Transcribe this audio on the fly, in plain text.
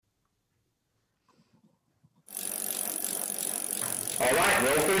All right,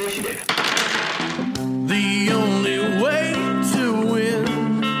 roll for initiative. The only way to win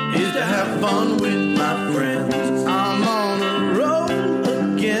is to have fun with my friends. I'm on a roll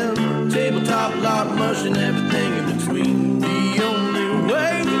again. Tabletop, lot, mush, and everything in between. The only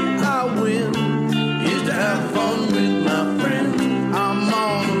way I win is to have fun with my friends. I'm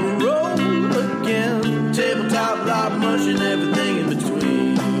on a roll again. Tabletop, lot, mush, and everything in between.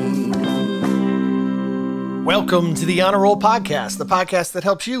 Welcome to the Honor Roll Podcast, the podcast that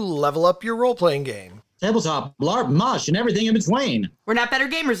helps you level up your role-playing game. Tabletop, LARP, mush, and everything in between. We're not better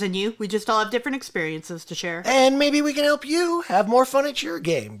gamers than you. We just all have different experiences to share. And maybe we can help you have more fun at your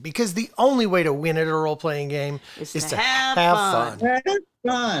game, because the only way to win at a role-playing game is to have fun. Have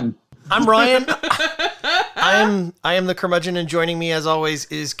fun. I'm Ryan. I am the curmudgeon, and joining me as always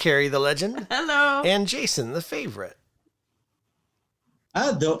is Carrie the legend. Hello. And Jason the favorite.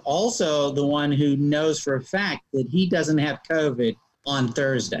 Also the one who knows for a fact that he doesn't have COVID on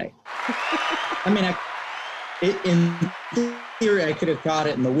Thursday. I mean, in theory, I could have caught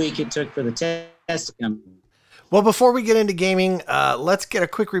it in the week it took for the test to come. Well, before we get into gaming, let's get a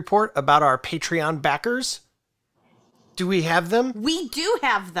quick report about our Patreon backers. Do we have them? We do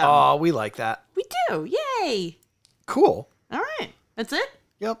have them. Oh, we like that. We do. Yay. Cool. All right. That's it?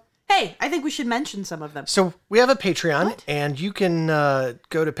 Yep. Hey, I think we should mention some of them. So we have a Patreon, What? and you can go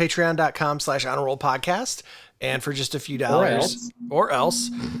to patreon.com/honorrollpodcast, and for just a few dollars, or else,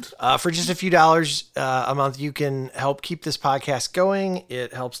 for just a few dollars a month, you can help keep this podcast going.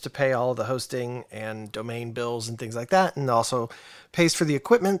 It helps to pay all the hosting and domain bills and things like that, and also pays for the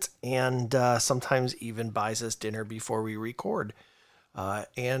equipment, and sometimes even buys us dinner before we record. But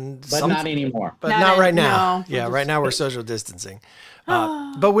not anymore. But Not not right in- now. no, Yeah, we're right now we're social distancing.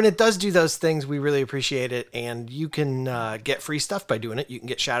 But when it does do those things, we really appreciate it. And you can get free stuff by doing it. You can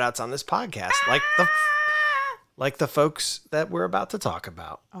get shout outs on this podcast, like the folks that we're about to talk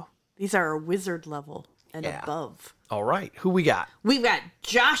about. Oh, these are a wizard level and Yeah. above. All right. Who we got? We've got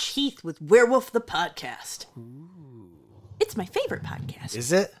Josh Heath with Werewolf the Podcast. It's my favorite podcast.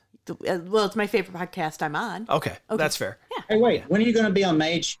 Is it? Well, it's my favorite podcast I'm on. Okay. That's fair. Hey, wait. When are you going to be on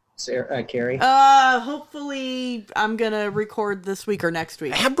Mage, Carrie? Hopefully I'm going to record this week or next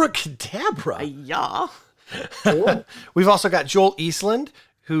week. Abracadabra. Yeah. We've also got Joel Eastland,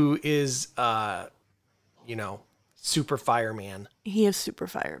 who is, super fireman. He is super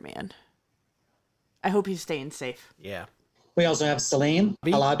fireman. I hope he's staying safe. Yeah. We also have Salim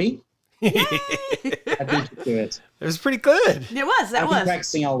Alabi. I beat you to it. It was pretty good. It was. That I've been was.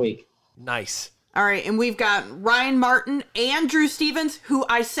 practicing all week. Nice. All right, and we've got Ryan Martin and Drew Stevens, who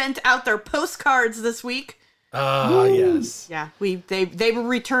I sent out their postcards this week. Yes. Yeah, they were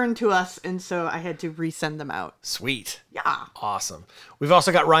returned to us, and so I had to resend them out. Sweet. Yeah. Awesome. We've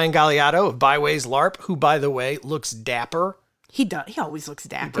also got Ryan Galliato of Byways LARP, who, by the way, looks dapper. He does. He always looks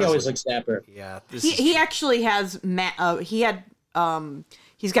dapper. He always looks dapper. Yeah. He actually has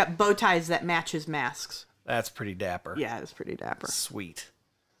he's got bow ties that match his masks. That's pretty dapper. Yeah, it's pretty dapper. Sweet.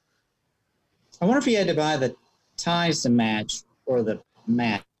 I wonder if he had to buy the ties to match or the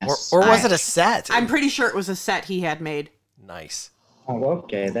mask. Or was it a set? I'm pretty sure it was a set he had made. Nice. Oh,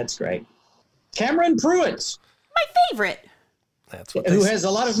 okay. That's great. Cameron Pruitt, My favorite. That's what who has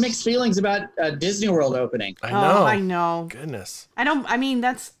a lot of mixed feelings about Disney World opening. I know. Oh, I know. Goodness.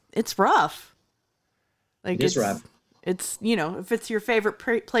 It's rough. Like It is rough. It's, if it's your favorite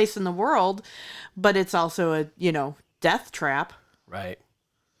place in the world, but it's also a, death trap. Right.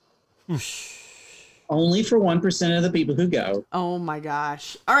 Only for 1% of the people who go. Oh my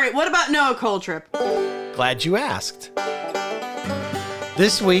gosh. All right, what about Noah Coltrip? Glad you asked.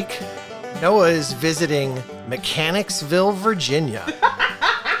 This week, Noah is visiting Mechanicsville, Virginia.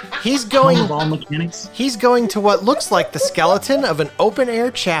 He's going Ball mechanics. He's going to what looks like the skeleton of an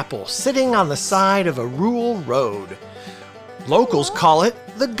open-air chapel sitting on the side of a rural road. Locals call it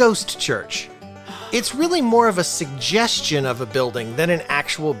the Ghost Church. It's really more of a suggestion of a building than an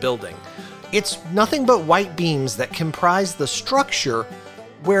actual building. It's nothing but white beams that comprise the structure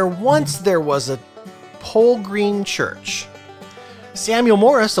where once there was a pole green church. Samuel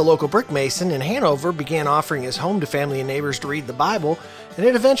Morris, a local brick mason in Hanover, began offering his home to family and neighbors to read the Bible, and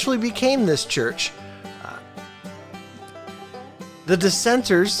it eventually became this church. The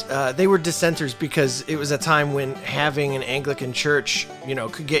dissenters, they were dissenters because it was a time when having an Anglican church,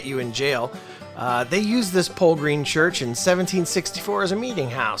 could get you in jail. They used this pole green church in 1764 as a meeting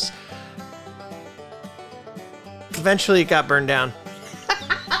house. Eventually, it got burned down.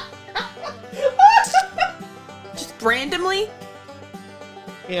 Just randomly?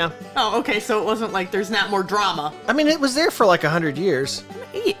 Yeah. Oh, okay, so it wasn't like there's not more drama. I mean, it was there for like 100 years.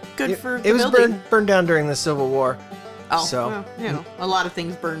 Good for It was building. burned down during the Civil War. Oh, So- well, you know, a lot of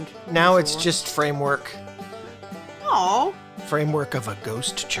things burned. Now it's before. just framework Oh. of a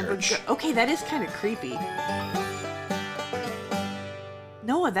ghost church. Okay, that is kind of creepy.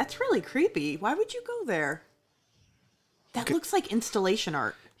 Noah, that's really creepy. Why would you go there? That looks like installation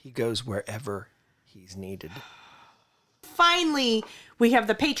art. He goes wherever he's needed. Finally, we have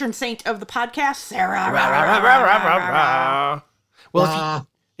the patron saint of the podcast, Sarah. Well,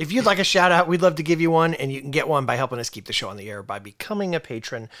 if you'd like a shout out, we'd love to give you one, and you can get one by helping us keep the show on the air by becoming a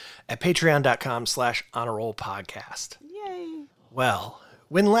patron at patreon.com/honorrollpodcast. Yay. Well,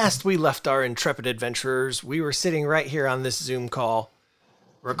 when last we left our intrepid adventurers, we were sitting right here on this Zoom call,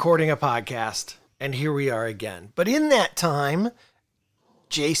 recording a podcast, and here we are again. But in that time,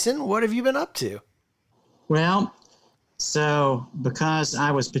 Jason, what have you been up to? Well, so because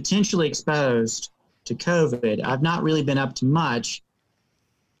I was potentially exposed to COVID, I've not really been up to much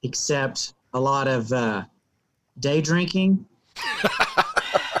except a lot of day drinking.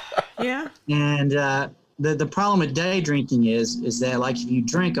 Yeah. And the problem with day drinking is that, like, if you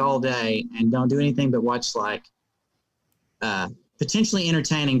drink all day and don't do anything but watch, like, potentially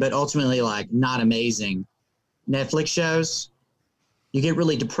entertaining but ultimately, like, not amazing Netflix shows, you get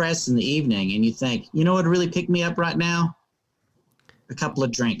really depressed in the evening and you think, you know what would really pick me up right now? A couple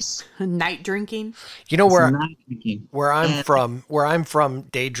of drinks. Night drinking. You know Some night drinking. where I'm And- from,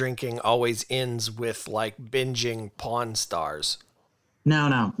 day drinking always ends with like binging Pawn Stars. No,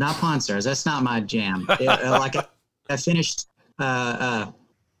 not Pawn Stars. That's not my jam. Like I finished Warrior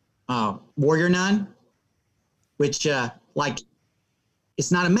Nun, which like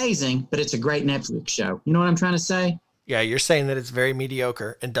it's not amazing, but it's a great Netflix show. You know what I'm trying to say? Yeah, you're saying that it's very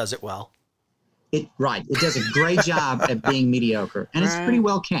mediocre and does it well. It does a great job at being mediocre, and it's pretty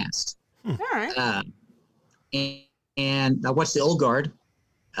well cast. All right. And I watched The Old Guard,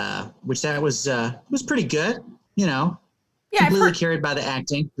 which that was pretty good. You know, Yeah, I've completely heard, carried by the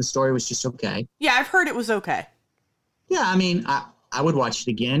acting. The story was just okay. yeah, I've heard it was okay. Yeah, I mean, I would watch it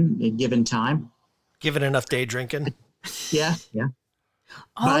again given time. Given enough day drinking. Yeah.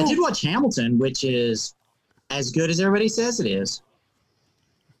 But I did watch Hamilton, which is as good as everybody says it is.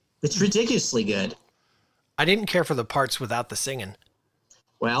 It's ridiculously good. I didn't care for the parts without the singing.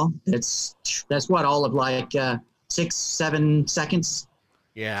 Well, that's what, all of like 6-7 seconds.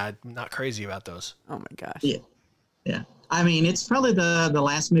 Yeah, I'm not crazy about those. Oh my gosh. Yeah. I mean, it's probably the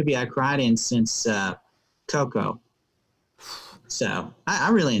last movie I cried in since Coco. So I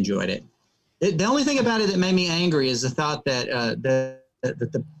really enjoyed it. The only thing about it that made me angry is the thought that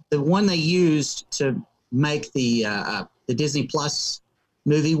the one they used to make the Disney Plus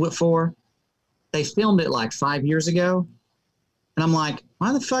movie for, they filmed it like 5 years ago. And I'm like,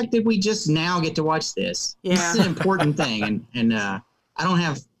 why the fuck did we just now get to watch this? Yeah. This is an important thing. And I don't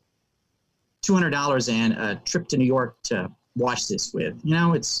have $200 and a trip to New York to watch this with. You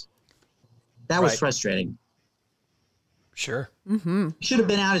know, that was Right. frustrating. Sure. Should have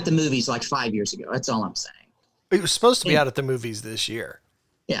been out at the movies like 5 years ago. That's all I'm saying. It was supposed to be out at the movies this year.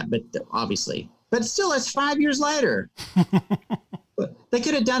 Yeah, but obviously. But still, that's 5 years later. But they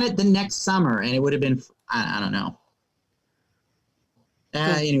could have done it the next summer, and it would have been, I don't know.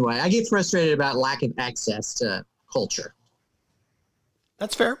 Anyway, I get frustrated about lack of access to culture.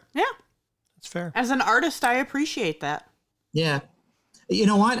 That's fair. Yeah. That's fair. As an artist, I appreciate that. Yeah. You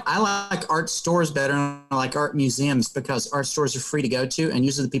know what? I like art stores better than I like art museums because art stores are free to go to, and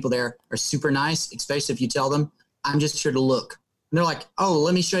usually the people there are super nice, especially if you tell them, I'm just here to look. And they're like, oh,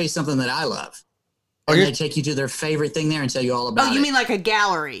 let me show you something that I love. And they take you to their favorite thing there and tell you all about it. Oh, you mean like a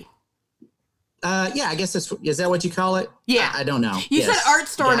gallery? Yeah, I guess is that what you call it? Yeah. I don't know. You Yes. said art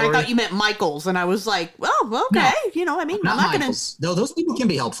store, and I Gallery. thought you meant Michael's, and I was like, well, okay. No. You know, I mean, Not I'm not Michael's. No, those people can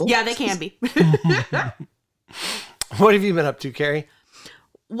be helpful. gonna. Yeah, they can be. What have you been up to, Carrie?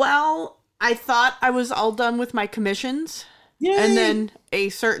 Well, I thought I was all done with my commissions, Yay. and then a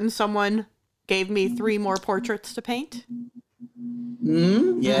certain someone gave me 3 more portraits to paint.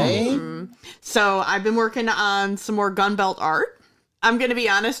 Yay. So I've been working on some more gunbelt art. I'm going to be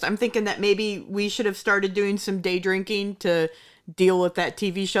honest, I'm thinking that maybe we should have started doing some day drinking to deal with that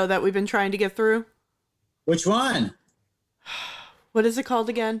TV show that we've been trying to get through. Which one? What is it called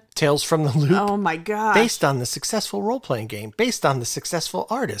again? Tales from the Loop. Oh my gosh. Based on the successful role-playing game, based on the successful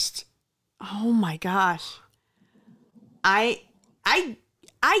artist. Oh my gosh. I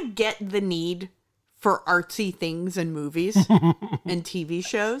get the need for artsy things in movies and TV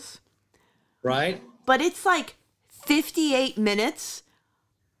shows, Right? but it's like 58 minutes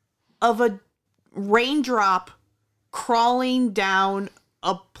of a raindrop crawling down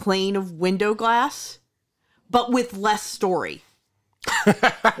a plane of window glass, but with less story.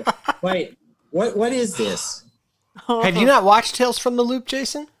 Wait, what is this? Have you not watched Tales from the Loop,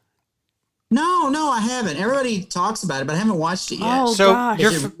 Jason? No, I haven't. Everybody talks about it, but I haven't watched it yet. Oh, So gosh.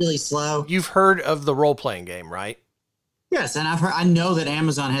 Is it really slow? You've heard of the role-playing game, right? Yes, and I know that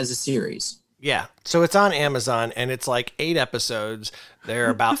Amazon has a series. Yeah. So it's on Amazon, and it's like 8 episodes. They're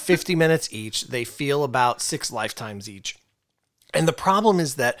about 50 minutes each. They feel about 6 lifetimes each. And the problem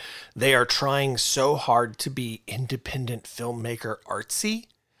is that they are trying so hard to be independent filmmaker artsy.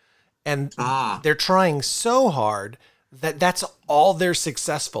 And they're trying so hard that that's all they're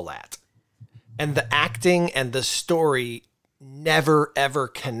successful at. And the acting and the story never, ever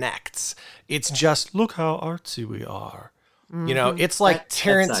connects. It's just, look how artsy we are. You know, it's like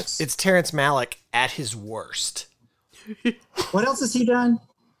sucks. It's Terrence Malick at his worst. What else has he done?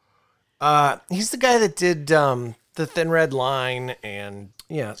 He's the guy that did The Thin Red Line, and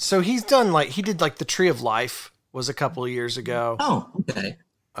yeah, so he did The Tree of Life was a couple of years ago. Oh, okay.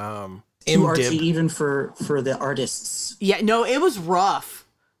 M. Too artsy Dib. even for the artists. Yeah, no, it was rough.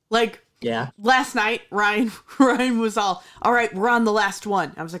 Like, Yeah. last night, Ryan was all right, we're on the last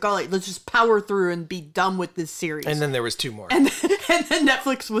one. I was like, all right, let's just power through and be done with this series. And then there was 2 more. And then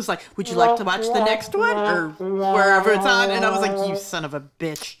Netflix was like, would you like to watch the next one? Or wherever it's on. And I was like, you son of a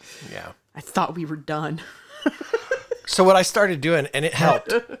bitch. Yeah. I thought we were done. So what I started doing, and it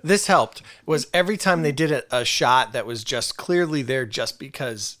helped, this helped, was every time they did a shot that was just clearly there just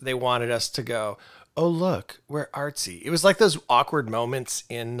because they wanted us to go, oh, look, we're artsy. It was like those awkward moments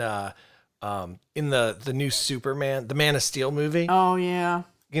in the new Superman, the Man of Steel movie, Oh, yeah.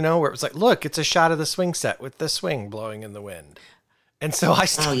 you know, where it was like, look, it's a shot of the swing set with the swing blowing in the wind. And so I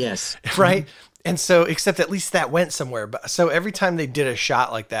Oh, yes. right? And so, except at least that went somewhere. But so every time they did a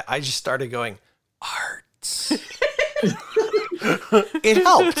shot like that, I just started going, arts. It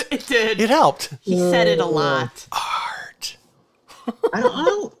helped. It did. It helped. He said it a lot. Art.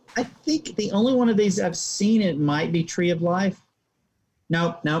 I think the only one of these I've seen it might be Tree of Life.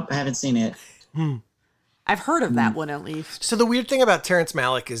 Nope, I haven't seen it. I've heard of that one at least. So the weird thing about Terrence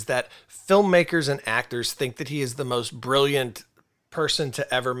Malick is that filmmakers and actors think that he is the most brilliant person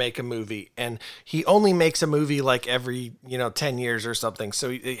to ever make a movie, and he only makes a movie like every 10 years or something, so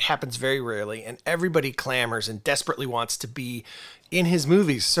it happens very rarely, and everybody clamors and desperately wants to be in his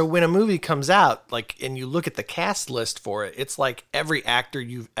movies. So when a movie comes out, like, and you look at the cast list for it, it's like every actor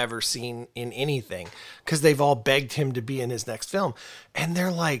you've ever seen in anything, because they've all begged him to be in his next film, and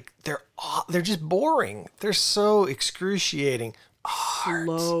they're just boring. They're so excruciating.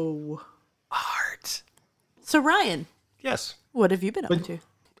 Slow. Art. So, Ryan, Yes. what have you been up to?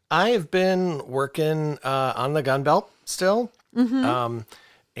 I have been working on the gun belt still,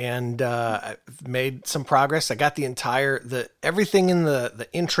 and I've made some progress. I got everything in the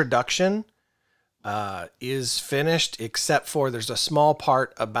introduction is finished, except for there's a small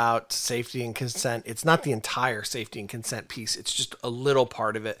part about safety and consent. It's not the entire safety and consent piece. It's just a little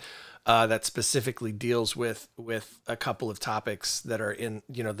part of it that specifically deals with a couple of topics that are in,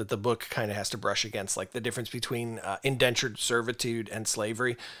 that the book kind of has to brush against, like the difference between indentured servitude and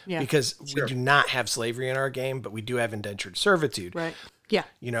slavery. Yeah. Because we do not have slavery in our game, but we do have indentured servitude. Right. Yeah.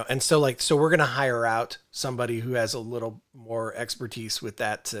 And so we're going to hire out somebody who has a little more expertise with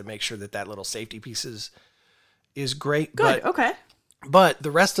that to make sure that little safety piece is great. Good. Okay. But the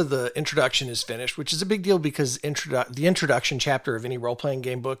rest of the introduction is finished, which is a big deal because the introduction chapter of any role-playing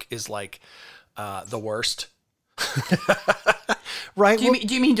game book is like the worst. Right? Do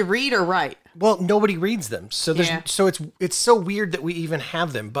you mean to read or write? Well, nobody reads them. So it's so weird that we even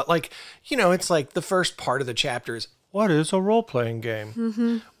have them. But it's like the first part of the chapter is, what is a role-playing game?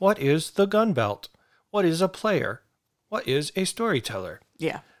 Mm-hmm. What is the gun belt? What is a player? What is a storyteller?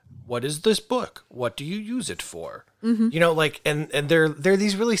 Yeah. What is this book? What do you use it for? Mm-hmm. And they're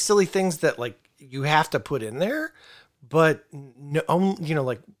these really silly things that you have to put in there, but no,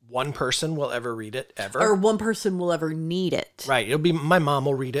 one person will ever read it ever. Or one person will ever need it. Right. It'll be my mom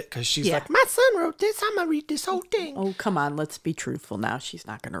will read it because she's like, my son wrote this. I'm going to read this whole thing. Oh, come on. Let's be truthful now. She's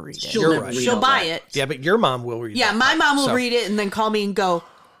not going to read it. She'll buy it. Yeah, but your mom will read it. Yeah, my mom will read it and then call me and go,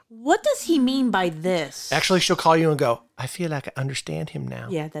 what does he mean by this? Actually, she'll call you and go, I feel like I understand him now.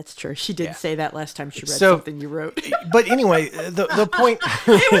 Yeah, that's true. She did say that last time she read So- something you wrote. But anyway, the point...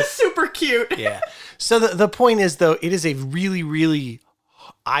 It was super cute. Yeah. So the point is, though, it is a really, really...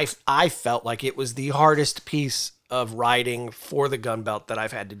 I felt like it was the hardest piece of writing for the gun belt that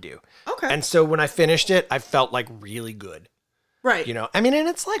I've had to do. Okay. And so when I finished it, I felt really good. Right. And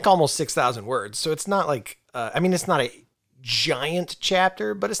it's like almost 6,000 words. So it's not it's not a giant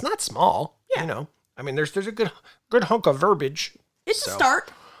chapter, but it's not small. Yeah. There's a good hunk of verbiage. It's a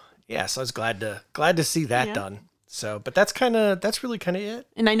start. Yeah, so I was glad to see that done. So, but that's really kind of it.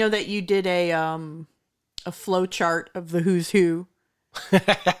 And I know that you did a A flow chart of the who's who.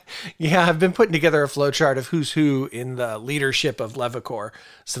 Yeah, I've been putting together a flowchart of who's who in the leadership of Levicore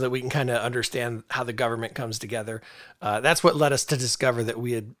so that we can kind of understand how the government comes together. That's what led us to discover that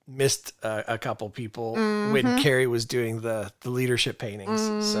we had missed a couple people when Carrie was doing the leadership paintings.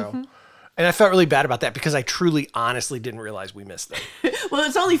 So, and I felt really bad about that because I truly, honestly didn't realize we missed them. Well,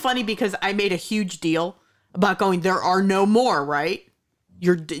 it's only funny because I made a huge deal about going, there are no more, right?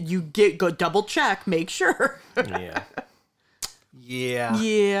 You go double check, make sure. Yeah. Yeah.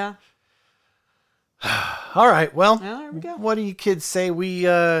 Yeah. All right. Well, there we go. What do you kids say we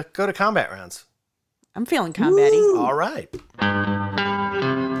go to combat rounds? I'm feeling combat-y. All right.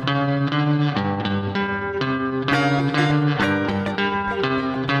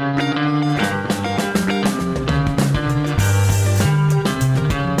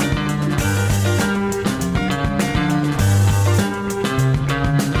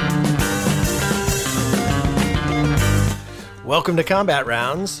 Welcome to Combat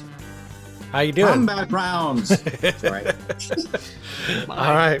Rounds. How you doing? Combat rounds. Sorry.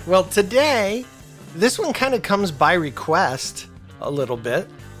 All right. Well, today, this one kind of comes by request a little bit.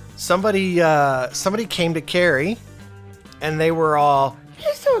 Somebody came to Carrie, and they were all,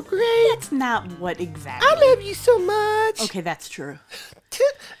 "You're so great. That's not what exactly. I love you so much. Okay, that's true.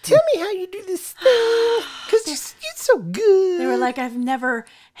 Tell me how you do this thing, because you're so good." They were like, I've never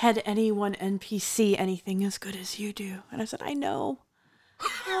had anyone NPC anything as good as you do. And I said, I know.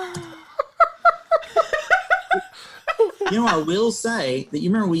 You know, I will say that you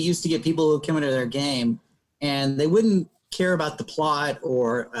remember we used to get people who come into their game and they wouldn't care about the plot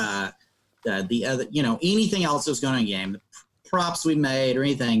or the other, anything else that was going on in the game, the props we made or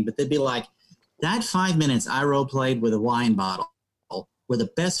anything, but they'd be like, that 5 minutes I role played with a wine bottle were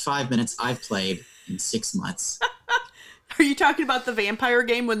the best 5 minutes I've played in 6 months. Are you talking about the vampire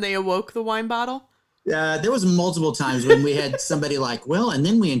game when they awoke the wine bottle? There was multiple times when we had somebody like, well, and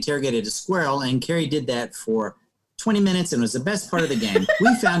then we interrogated a squirrel, and Carrie did that for 20 minutes and it was the best part of the game.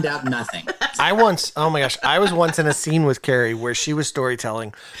 We found out nothing. I was once in a scene with Carrie where she was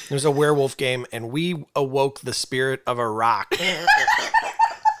storytelling. There was a werewolf game, and we awoke the spirit of a rock.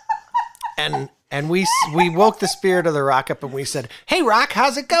 And we woke the spirit of the rock up, and we said, "Hey, rock,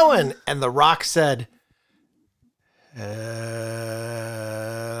 how's it going?" And the rock said, "10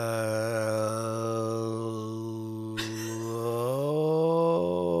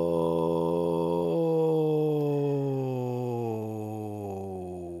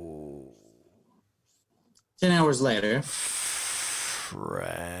 hours later,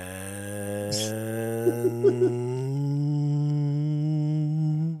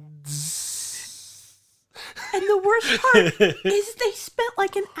 And the worst part is they spent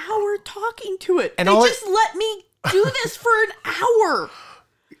like an hour talking to it. And they all just let me do this for an hour.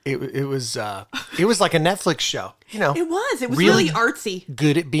 It was like a Netflix show, It was Really? really artsy.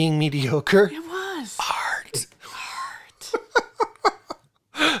 good at being mediocre. It was. Art.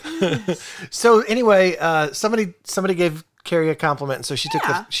 So anyway, somebody gave Carrie a compliment, and so she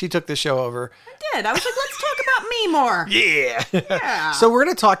took the show over. I did. I was like, let's talk about me more. Yeah. So we're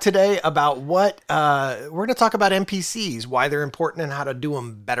going to talk today about we're going to talk about NPCs, why they're important, and how to do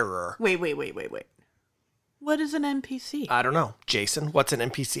them better. Wait. What is an NPC? I don't know. Jason, what's an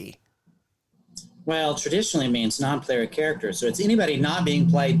NPC? well, traditionally means non-player character. So it's anybody not being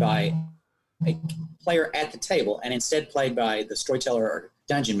played by a player at the table and instead played by the storyteller or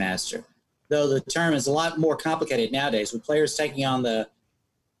dungeon master. Though the term is a lot more complicated nowadays, with players taking on the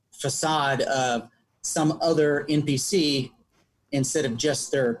facade of some other NPC instead of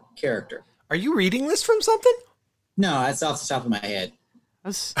just their character. Are you reading this from something? No, that's off the top of my head.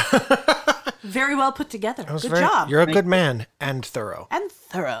 That's very well put together. Good very, job. You're a good man and thorough. And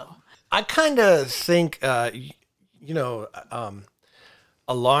thorough. I kind of think, a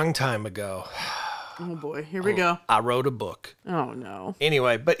long time ago, Oh boy, here we go. I wrote a book. Oh no.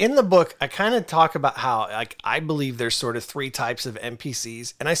 Anyway, but in the book, I kind of talk about how, like, I believe there's sort of three types of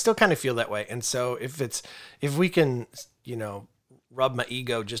NPCs, and I still kind of feel that way. And so if we can, rub my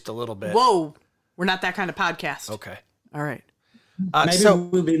ego just a little bit. Whoa, we're not that kind of podcast. Okay. All right. Maybe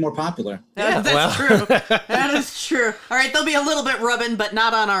we'll be more popular. That's true. That is true. All right, there'll be a little bit rubbing, but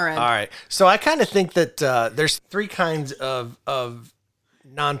not on our end. All right. So I kind of think that there's three kinds of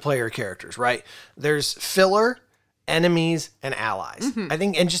non-player characters, right? There's filler, enemies, and allies. Mm-hmm. I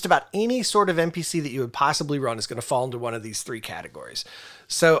think, and just about any sort of NPC that you would possibly run is going to fall into one of these three categories.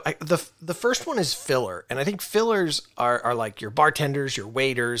 So the first one is filler, and I think fillers are like your bartenders, your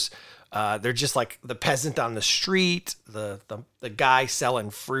waiters. They're just like the peasant on the street, the guy selling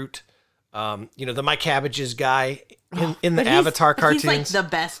fruit. The My Cabbages guy in the Avatar cartoons. He's like the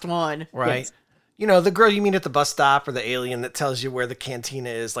best one. Right. Yes. the girl you meet at the bus stop or the alien that tells you where the cantina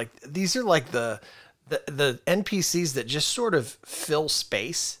is. Like, these are like the NPCs that just sort of fill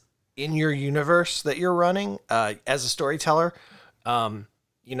space in your universe that you're running as a storyteller.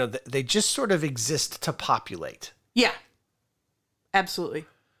 They just sort of exist to populate. Yeah, absolutely.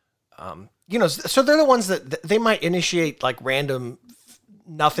 So they're the ones that they might initiate like random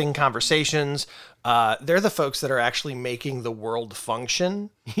nothing conversations. They're the folks that are actually making the world function.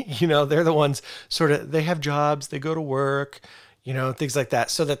 They're the ones they have jobs, they go to work, things like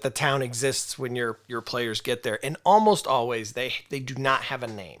that, so that the town exists when your players get there. And almost always they do not have a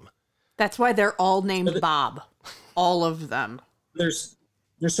name. That's why they're all named Bob. All of them. They're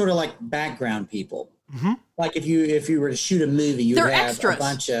sort of like background people. Mm-hmm. Like if you were to shoot a movie, you would have extras. A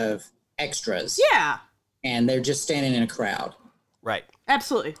bunch of extras. Yeah. And they're just standing in a crowd. Right.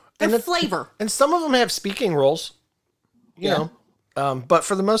 Absolutely. They're flavor. And some of them have speaking roles, you know. But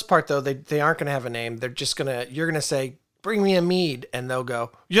for the most part, though, they aren't going to have a name. They're just you're going to say, bring me a mead. And they'll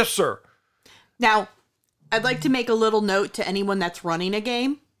go, yes, sir. Now, I'd like to make a little note to anyone that's running a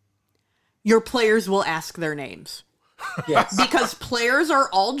game. Your players will ask their names. Yes. Because players are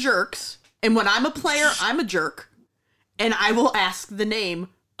all jerks. And when I'm a player, I'm a jerk. And I will ask the name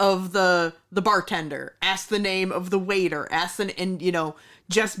of the bartender, ask the name of the waiter,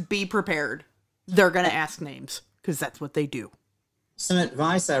 just be prepared. They're going to ask names because that's what they do. Some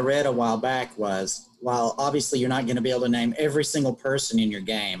advice I read a while back was, while obviously you're not going to be able to name every single person in your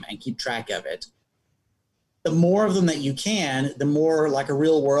game and keep track of it, the more of them that you can, the more like a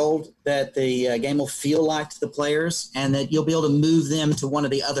real world that the game will feel like to the players, and that you'll be able to move them to one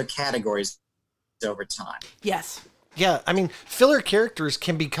of the other categories over time. Yes. Yeah, I mean, filler characters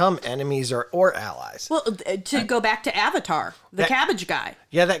can become enemies or allies. Well, to go back to Avatar, the cabbage guy.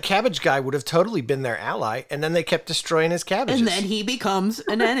 Yeah, that cabbage guy would have totally been their ally, and then they kept destroying his cabbages. And then he becomes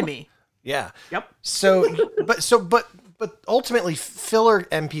an enemy. Yeah. Yep. But ultimately, filler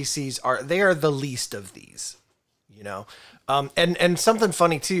NPCs are the least of these, And something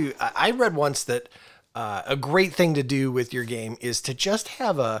funny too. I read once that a great thing to do with your game is to just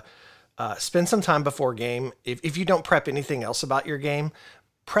have spend some time before game. If you don't prep anything else about your game,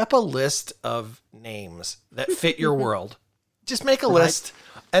 prep a list of names that fit your world. Just make a list.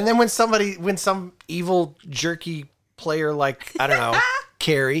 And then when some evil jerky player like, I don't know,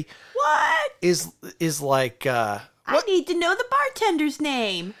 Carrie, what is like, I need to know the bartender's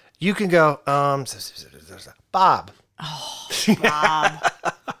name. You can go, Bob. Oh, Bob.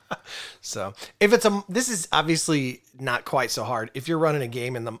 So if this is obviously not quite so hard. If you're running a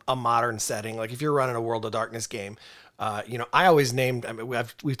game in a modern setting, like if you're running a World of Darkness game, I always named,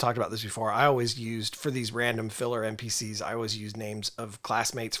 we've talked about this before. I always used, for these random filler NPCs, I always used names of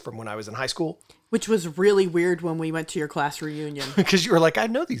classmates from when I was in high school. Which was really weird when we went to your class reunion. Because you were like, I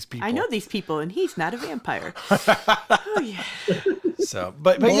know these people. I know these people, and he's not a vampire. Oh, yeah. So,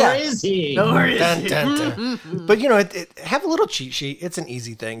 but Or yeah. is he? Or is he? But, have a little cheat sheet. It's an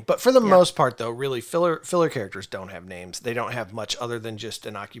easy thing. But for the most part, though, really, filler characters don't have names. They don't have much other than just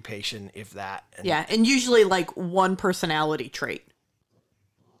an occupation, if that. And usually, like, one personality trait.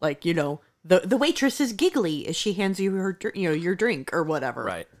 Like, the waitress is giggly as she hands you her, your drink or whatever.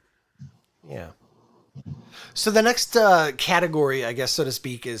 Right. Yeah. So the next category, I guess, so to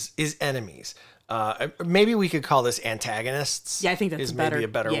speak, is enemies. Maybe we could call this antagonists. Yeah, I think that's maybe a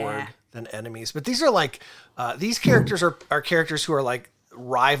better word than enemies. But these are like these characters are characters who are like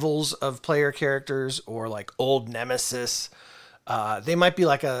rivals of player characters or like old nemesis. They might be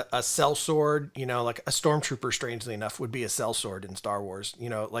like a sellsword, like a stormtrooper, strangely enough, would be a sellsword in Star Wars.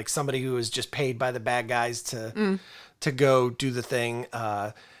 Like somebody who is just paid by the bad guys to go do the thing.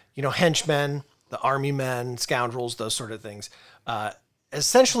 Henchmen, the army men, scoundrels, those sort of things.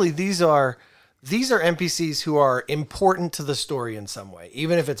 Essentially, these are NPCs who are important to the story in some way,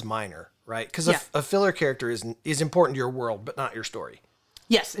 even if it's minor, right? Because a filler character is important to your world, but not your story.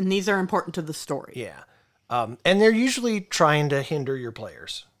 Yes, and these are important to the story. Yeah. And they're usually trying to hinder your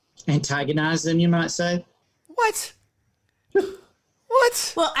players. Antagonize them, you might say? What?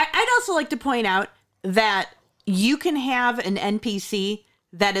 What? Well, I'd also like to point out that you can have an NPC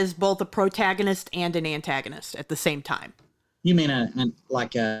that is both a protagonist and an antagonist at the same time. You mean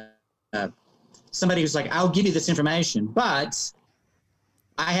somebody who's like, I'll give you this information, but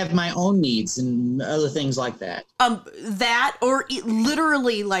I have my own needs and other things like that. That or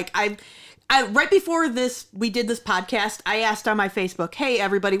literally, like I right before we did this podcast, I asked on my Facebook, hey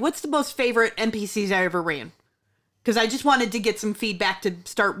everybody, what's the most favorite NPCs I ever ran? Because I just wanted to get some feedback to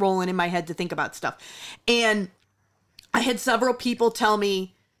start rolling in my head to think about stuff. And I had several people tell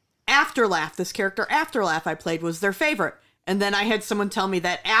me Afterlaugh, this character Afterlaugh I played was their favorite. And then I had someone tell me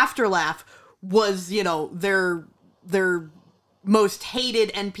that Afterlaugh was, their most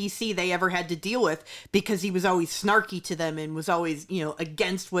hated NPC they ever had to deal with, because he was always snarky to them and was always,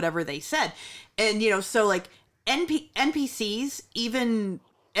 against whatever they said. And, so like NPCs, even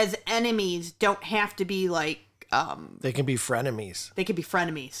as enemies, don't have to be like, They can be frenemies. they could be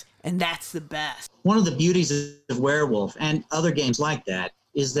frenemies. And that's the best. One of the beauties of Werewolf and other games like that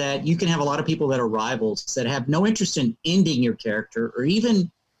is that you can have a lot of people that are rivals that have no interest in ending your character or even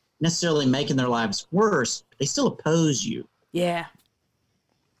necessarily making their lives worse. They still oppose you. Yeah.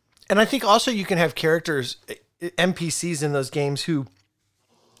 And I think also you can have characters, NPCs in those games who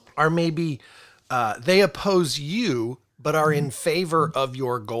are maybe, they oppose you, but are in favor of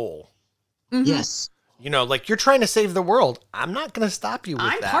your goal. Mm-hmm. Yes. Like you're trying to save the world. I'm not going to stop you with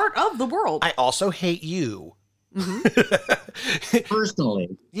I'm that. part of the world. I also hate you.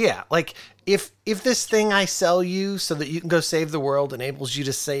 Personally. Yeah, like if this thing I sell you so that you can go save the world enables you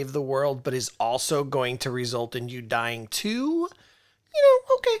to save the world, but is also going to result in you dying too,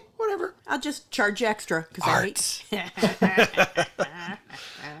 okay, whatever. I'll just charge you extra because I hate.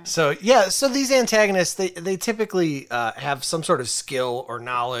 So these antagonists, they typically have some sort of skill or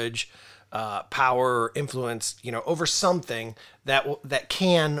knowledge, power or influence, over something that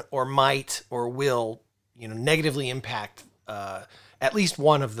can or might or will, negatively impact at least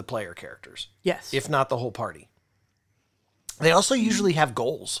one of the player characters. Yes. If not the whole party. They also usually have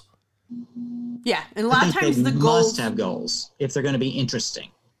goals. Yeah, and a lot of times the must goals have goals if they're going to be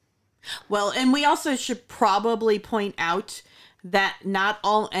interesting. Well, and we also should probably point out that not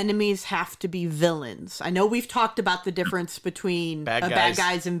all enemies have to be villains. I know we've talked about the difference between bad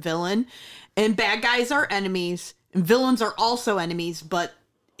guys and villain, and bad guys are enemies, and villains are also enemies, but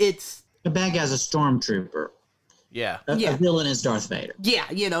it's... The bad guy's a stormtrooper. Yeah. A villain is Darth Vader. Yeah,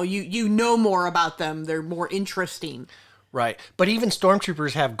 you know more about them. They're more interesting. Right. But even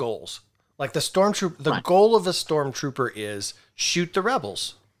stormtroopers have goals. Like the goal of a stormtrooper is shoot the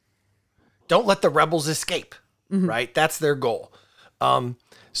rebels. Don't let the rebels escape. Mm-hmm. Right? That's their goal.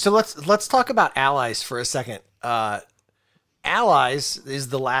 So let's talk about allies for a second. Allies is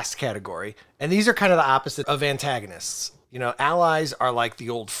the last category, and these are kind of the opposite of antagonists. Allies are like the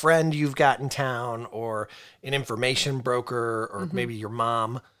old friend you've got in town, or an information broker, or maybe your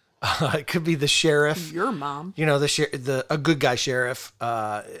mom. It could be the sheriff. Your mom. A good guy sheriff,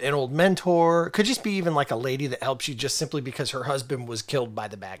 an old mentor. It could just be even like a lady that helps you just simply because her husband was killed by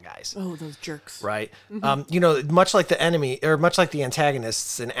the bad guys. Oh, those jerks. Right. Much like the enemy, or much like the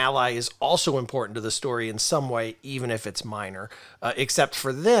antagonists, an ally is also important to the story in some way, even if it's minor. Except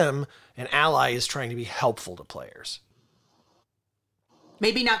for them, an ally is trying to be helpful to players.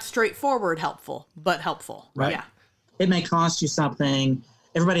 Maybe not straightforward helpful, but helpful. Right. Yeah. It may cost you something.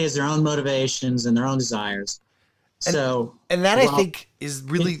 Everybody has their own motivations and their own desires. And that I think is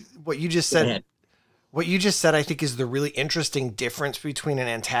really what you just said. What you just said, I think, is the really interesting difference between an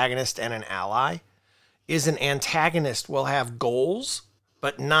antagonist and an ally. Is an antagonist will have goals,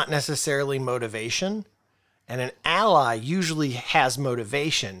 but not necessarily motivation. And an ally usually has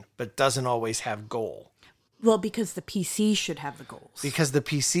motivation, but doesn't always have goal. Well, because the PCs should have the goals. Because the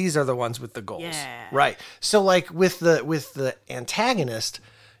PCs are the ones with the goals. Yeah. Right. So like with the antagonist,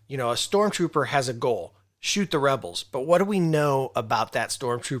 a stormtrooper has a goal. Shoot the rebels. But what do we know about that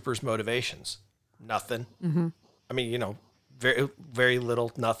stormtrooper's motivations? Nothing. Mm-hmm. I mean, very, very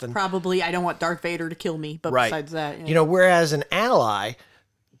little, nothing. Probably, I don't want Darth Vader to kill me, but besides that... Yeah. Whereas an ally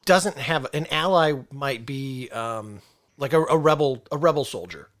doesn't have... An ally might be like a rebel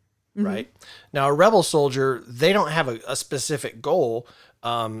soldier. Mm-hmm. Right. Now, a rebel soldier, they don't have a specific goal,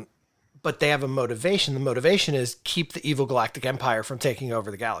 but they have a motivation. The motivation is keep the evil galactic empire from taking over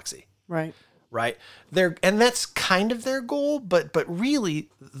the galaxy. Right. Right. And that's kind of their goal, but really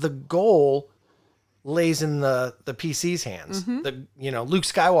the goal lays in the PC's hands. Mm-hmm. Luke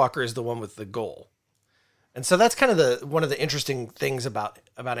Skywalker is the one with the goal. And so that's kind of one of the interesting things about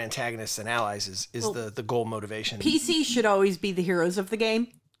antagonists and allies is the goal motivation. PCs should always be the heroes of the game.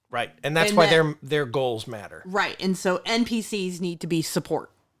 Right. And that's why their goals matter. Right. And so NPCs need to be support.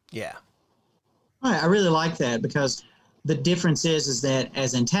 Yeah. I really like that because the difference is that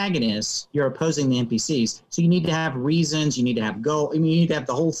as antagonists, you're opposing the NPCs. So you need to have reasons, you need to have goal, you need to have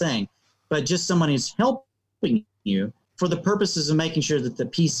the whole thing. But just someone who's helping you for the purposes of making sure that the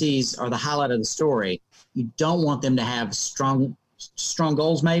PCs are the highlight of the story, you don't want them to have strong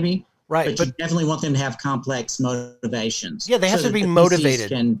goals maybe. Right, but you definitely want them to have complex motivations. Yeah, they have to be motivated.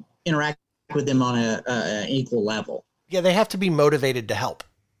 PCs can interact with them on an equal level. Yeah, they have to be motivated to help.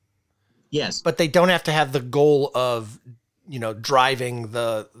 Yes, but they don't have to have the goal of, driving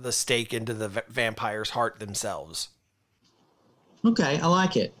the stake into the vampire's heart themselves. Okay, I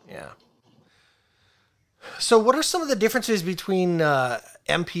like it. Yeah. So what are some of the differences between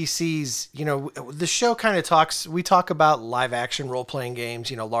NPCs? You know, the show kind of we talk about live action role-playing games,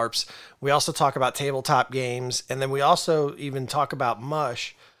 you know, LARPs. We also talk about tabletop games. And then we also even talk about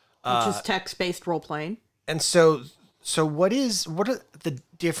Mush. Which is text-based role-playing. And so what are the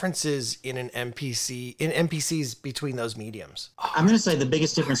differences in NPCs between those mediums? I'm going to say the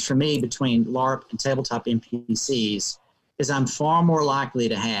biggest difference for me between LARP and tabletop NPCs is I'm far more likely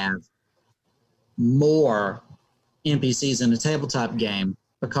to have more NPCs in a tabletop game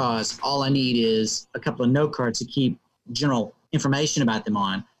because all I need is a couple of note cards to keep general information about them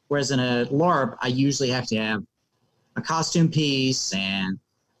on. Whereas in a LARP, I usually have to have a costume piece and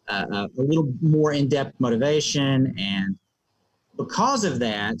a little more in-depth motivation. And because of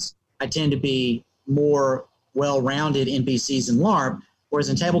that, I tend to be more well-rounded NPCs in LARP, whereas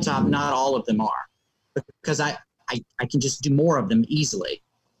in tabletop, not all of them are because I can just do more of them easily.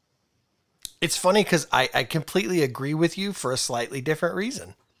 It's funny because I completely agree with you for a slightly different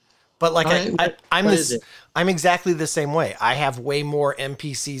reason. But like I'm exactly the same way. I have way more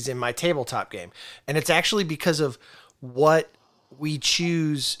NPCs in my tabletop game. And it's actually because of what I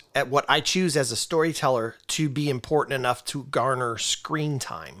choose as a storyteller to be important enough to garner screen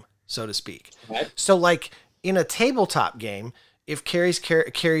time, so to speak. Right. So like in a tabletop game, if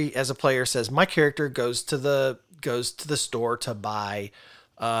Carrie as a player says, my character goes to the store to buy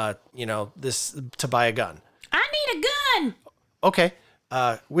to buy a gun. I need a gun. Okay.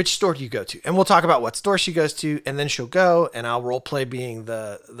 Which store do you go to? And we'll talk about what store she goes to, and then she'll go and I'll role play being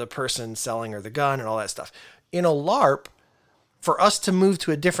the person selling her the gun and all that stuff. In a LARP, for us to move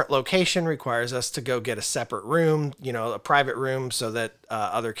to a different location requires us to go get a separate room, you know, a private room so that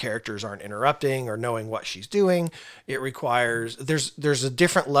other characters aren't interrupting or knowing what she's doing. It requires, there's a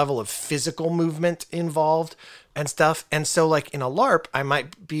different level of physical movement involved and stuff. And so like in a LARP, I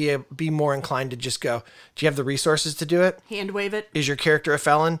might be more inclined to just go, do you have the resources to do it? Hand wave it. Is your character a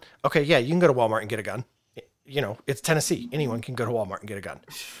felon? Okay, yeah, you can go to Walmart and get a gun. You know, it's Tennessee. Anyone can go to Walmart and get a gun.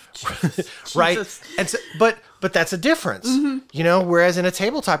 Right? And so, but that's a difference. Mm-hmm. You know, whereas in a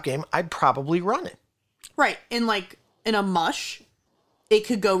tabletop game, I'd probably run it. Right. And like in a Mush, it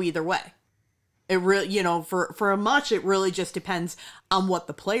could go either way. It really, you know, for a Mush, it really just depends on what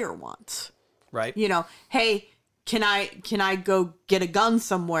the player wants. Right. You know, hey, can I go get a gun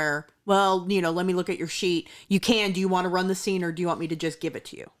somewhere? Well, you know, let me look at your sheet. You can. Do you want to run the scene or do you want me to just give it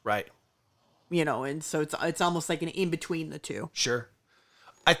to you? Right. You know, and so it's almost like an in between the two. Sure.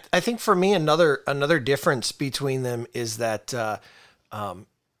 I think for me another difference between them is that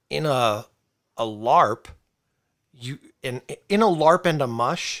in a LARP, in a LARP and a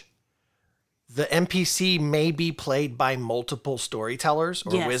Mush, the NPC may be played by multiple storytellers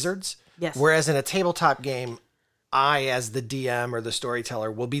or wizards. Yes. Whereas in a tabletop game, I, as the DM or the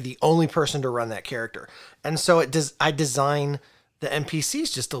storyteller, will be the only person to run that character. And so I design the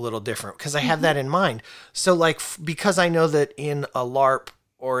NPCs just a little different because I have that in mind. So like, because I know that in a LARP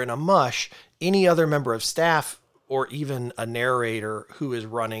or in a Mush, any other member of staff or even a narrator who is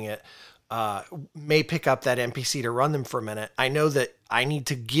running it may pick up that NPC to run them for a minute. I know that I need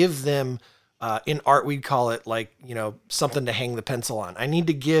to give them, in art, we'd call it like, you know, something to hang the pencil on. I need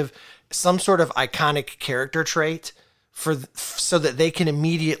to give some sort of iconic character trait so that they can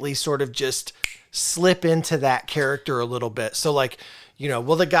immediately sort of just slip into that character a little bit. So like, you know,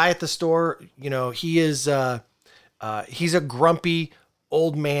 well, the guy at the store, you know, he's a grumpy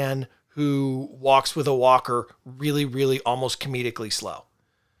old man who walks with a walker really, really almost comedically slow.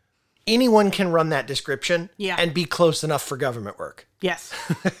 Anyone can run that description and be close enough for government work. Yes.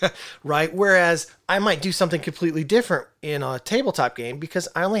 Right. Whereas I might do something completely different in a tabletop game because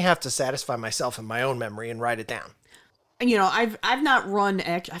I only have to satisfy myself in my own memory and write it down. You know, I've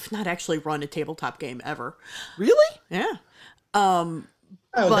not actually run a tabletop game ever. Really? Yeah.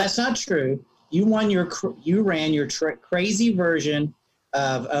 That's not true. You ran your crazy version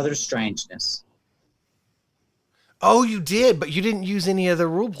of Utter Strangeness. Oh, you did, but you didn't use any of the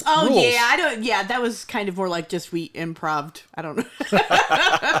rules. Oh yeah, I don't. Yeah, that was kind of more like just we improv'd. I don't know.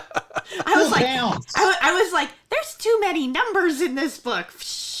 I was like, there's too many numbers in this book.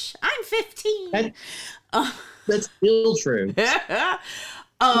 I'm 15. That's still true. Now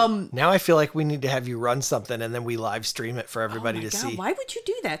I feel like we need to have you run something and then we live stream it for everybody to see. Why would you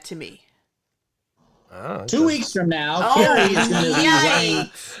do that to me? Oh, 2 weeks from now, Carrie is going to be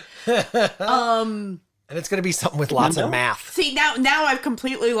running. And it's going to be something with lots of math. See, now I've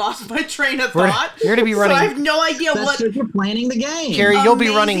completely lost my train of thought. You're going to be running. So I have no idea what. You're planning the game. Carrie, you'll be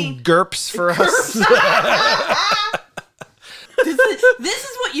running GURPS for us. This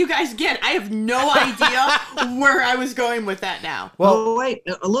is what you guys get. I have no idea where I was going with that now. Well, wait.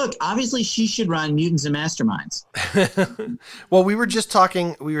 Look, obviously she should run Mutants and Masterminds. Well, we were just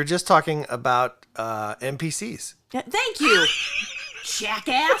talking about NPCs. Thank you,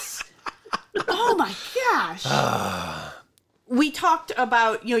 jackass. Oh my gosh. We talked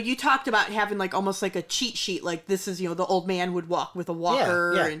about, you talked about having like almost like a cheat sheet. Like this is, the old man would walk with a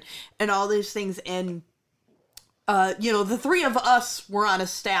walker and all these things. And, the three of us were on a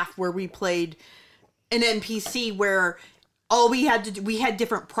staff where we played an NPC where all we had to do, we had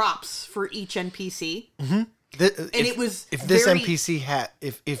different props for each NPC. Mm-hmm. If this NPC hat,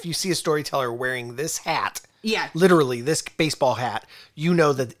 if you see a storyteller wearing this hat, literally this baseball hat, you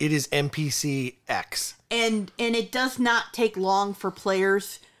know that it is NPC X. And it does not take long for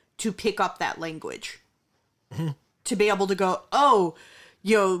players to pick up that language. Mm-hmm. To be able to go,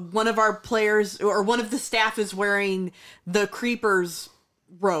 one of our players or one of the staff is wearing the Creeper's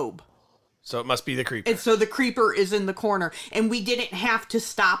robe. So it must be the Creeper. And so the Creeper is in the corner. And we didn't have to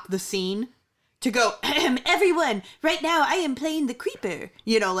stop the scene to go, everyone, right now I am playing the Creeper.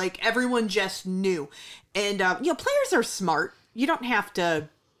 Like everyone just knew. And, players are smart. You don't have to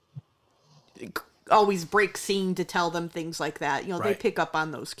always break scene to tell them things like that. They pick up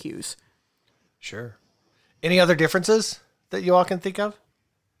on those cues. Sure. Any other differences that you all can think of?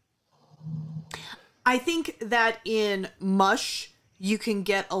 I think that in Mush, you can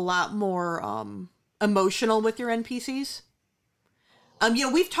get a lot more emotional with your NPCs.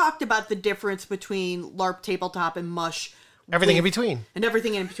 We've talked about the difference between LARP Tabletop and Mush. Everything in between. And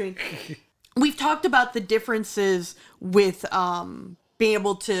everything in between. We've talked about the differences with being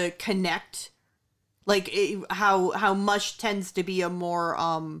able to connect. Like how Mush tends to be a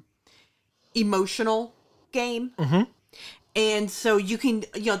more emotional game. Mm-hmm. And so you can,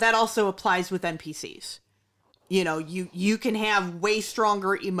 that also applies with NPCs. You can have way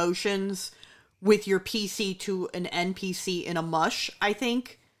stronger emotions with your PC to an NPC in a Mush, I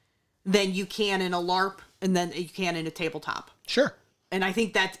think, than you can in a LARP and then you can in a tabletop. Sure. And I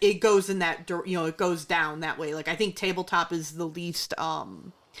think that it goes in that, it goes down that way. Like, I think tabletop is the least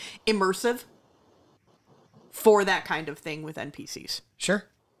immersive for that kind of thing with NPCs. Sure.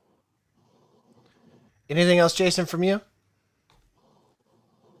 Anything else, Jason, from you?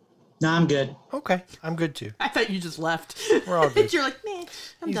 No, I'm good. Okay, I'm good too. I thought you just left. We're all good. You're like, meh,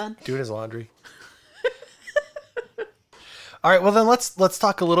 I'm done. Doing his laundry. All right, well then let's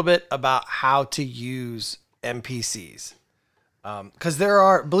talk a little bit about how to use NPCs. Because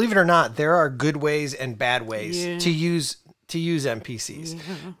believe it or not, there are good ways and bad ways to use NPCs. Yeah.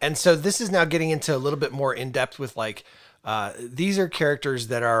 And so this is now getting into a little bit more in depth with like, these are characters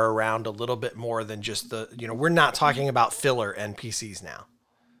that are around a little bit more than just we're not talking about filler NPCs now.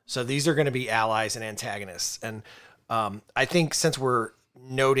 So these are going to be allies and antagonists. And I think since we're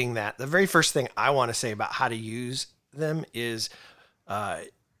noting that, the very first thing I want to say about how to use them is,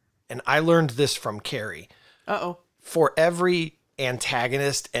 and I learned this from Carrie. Uh-oh. For every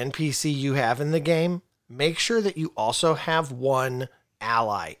antagonist NPC you have in the game, make sure that you also have one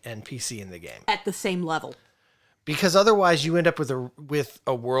ally NPC in the game. At the same level. Because otherwise you end up with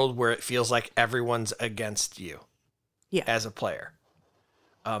a world where it feels like everyone's against you as a player.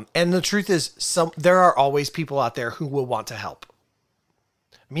 And the truth is, there are always people out there who will want to help.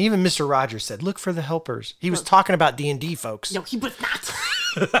 I mean, even Mr. Rogers said, "Look for the helpers." He was talking about D&D, folks. No, he was not.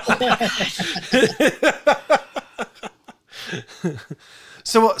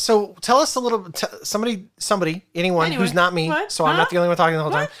 So tell us a little. Anyone who's not me. What? So I'm not the only one talking the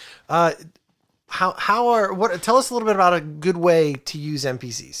whole time. Tell us a little bit about a good way to use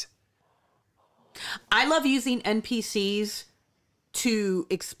NPCs. I love using NPCs to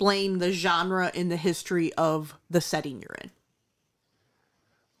explain the genre and the history of the setting you're in.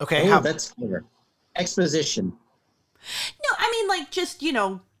 Okay. That's clever. Exposition. No, I mean, like, just,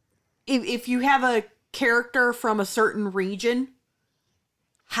 if you have a character from a certain region,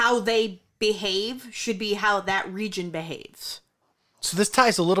 how they behave should be how that region behaves. So this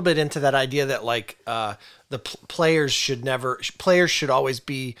ties a little bit into that idea that like the players should always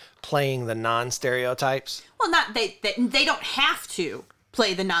be playing the non-stereotypes. Well, not they don't have to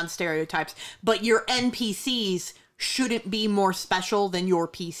play the non-stereotypes, but your NPCs shouldn't be more special than your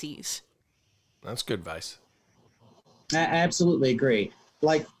PCs. That's good advice. I absolutely agree.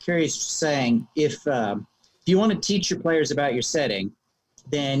 Like Carrie's saying, if you want to teach your players about your setting,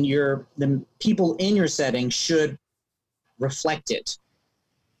 then the people in your setting should reflect it.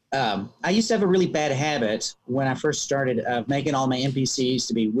 I used to have a really bad habit when I first started of making all my NPCs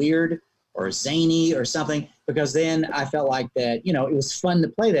to be weird or zany or something, because then I felt like that, it was fun to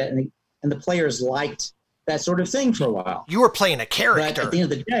play that, and the players liked that sort of thing for a while. You were playing a But character. at the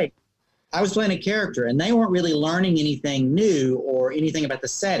end of the day, I was playing a character, and they weren't really learning anything new or anything about the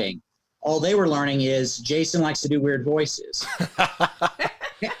setting. All they were learning is Jason likes to do weird voices.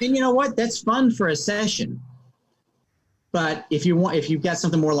 And you know what? That's fun for a session. But if you've got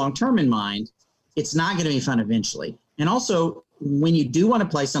something more long-term in mind, it's not going to be fun eventually. And also, when you do want to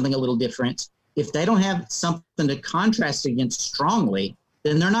play something a little different, if they don't have something to contrast against strongly,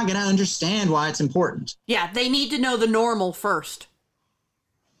 then they're not going to understand why it's important. Yeah, they need to know the normal first.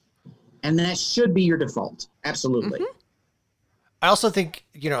 And that should be your default. Absolutely. Mm-hmm. I also think,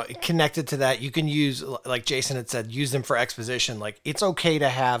 connected to that, you can use, like Jason had said, use them for exposition. Like, it's okay to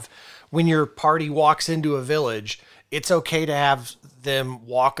have, when your party walks into a village, it's okay to have them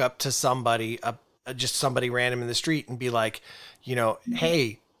walk up to somebody, just somebody random in the street, and be like,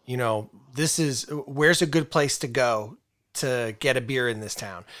 hey, where's a good place to go to get a beer in this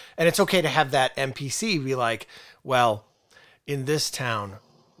town? And it's okay to have that NPC be like, well, in this town,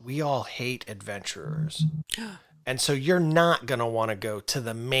 we all hate adventurers. And so you're not going to want to go to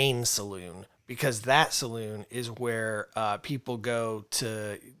the main saloon, because that saloon is where people go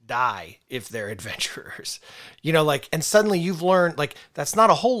to die if they're adventurers. And suddenly you've learned, like, that's not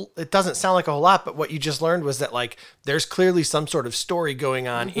it doesn't sound like a whole lot, but what you just learned was that, like, there's clearly some sort of story going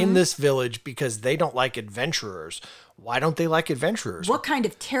on in this village because they don't like adventurers. Why don't they like adventurers? What kind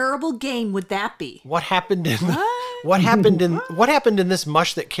of terrible game would that be? What happened in what happened in this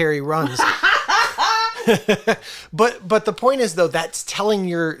mush that Carrie runs? But the point is, though, that's telling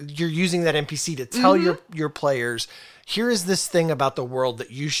you're using that NPC to tell your players, here is this thing about the world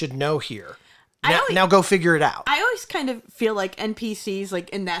that you should know here. Now go figure it out. I always kind of feel like NPCs, like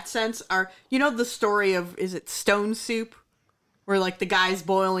in that sense, are, the story of, is it Stone Soup? Where, like, the guy's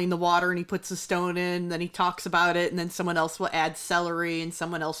boiling the water and he puts the stone in, then he talks about it, and then someone else will add celery and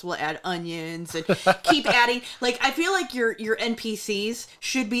someone else will add onions and keep adding. Like, I feel like your NPCs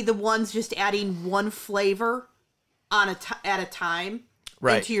should be the ones just adding one flavor at a time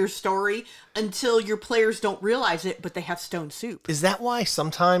into your story until your players don't realize it, but they have stone soup. Is that why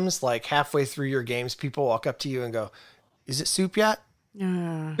sometimes, like, halfway through your games, people walk up to you and go, "Is it soup yet?"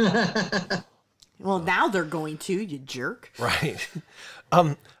 Well, now they're going to, you jerk. Right.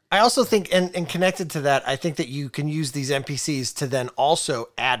 I also think, and connected to that, I think that you can use these NPCs to then also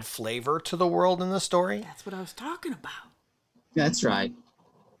add flavor to the world and the story. That's what I was talking about. That's right.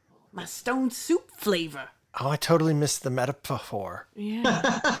 My stone soup flavor. Oh, I totally missed the metaphor.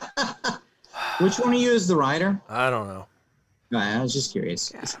 Yeah. Which one of you is the writer? I don't know. I was just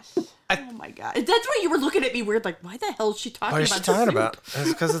curious. Oh my god. That's why you were looking at me weird, like, why the hell is she talking What is about she talking soup? about? It's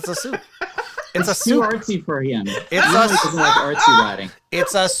because it's a soup. It's a Too soup. artsy for him. He It's really doesn't like artsy writing.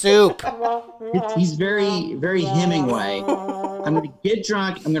 It's a soup. He's very, very Hemingway. I'm going to get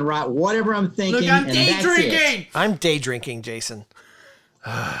drunk. I'm going to write whatever I'm thinking. Look, I'm and day that's drinking. It. I'm day drinking, Jason.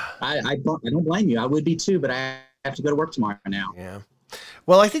 I don't blame you. I would be too, but I have to go to work tomorrow now. Yeah.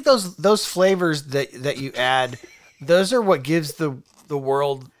 Well, I think those flavors that you add, those are what gives the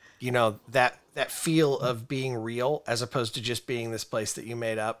world, that feel of being real, as opposed to just being this place that you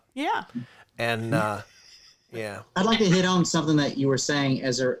made up. Yeah. And yeah. I'd like to hit on something that you were saying,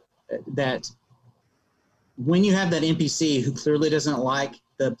 that when you have that NPC who clearly doesn't like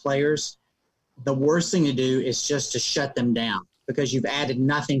the players, the worst thing to do is just to shut them down, because you've added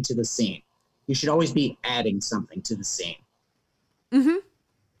nothing to the scene. You should always be adding something to the scene. Mm-hmm.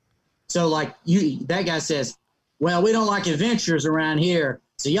 So, like, that guy says, well, we don't like adventurers around here,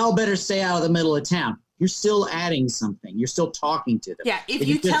 so y'all better stay out of the middle of town. You're still adding something. You're still talking to them. Yeah, if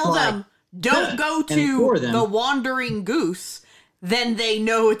you just tell like, them, don't go and ignore to them. the Wandering Goose, then they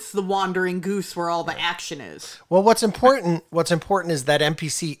know it's the Wandering Goose where all the action is. Well, what's important is that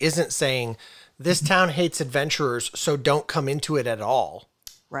NPC isn't saying this town hates adventurers, so don't come into it at all.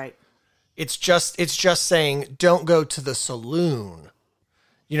 Right. It's just saying don't go to the saloon.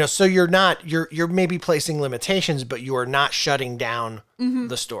 So you're maybe placing limitations, but you are not shutting down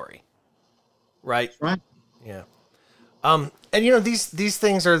the story. Right? Right. Yeah. And these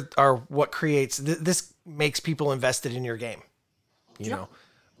things are what creates this makes people invested in your game.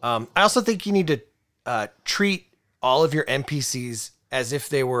 I also think you need to treat all of your NPCs as if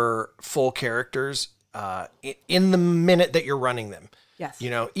they were full characters in the minute that you're running them. Yes.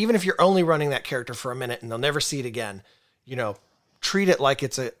 Even if you're only running that character for a minute and they'll never see it again, treat it like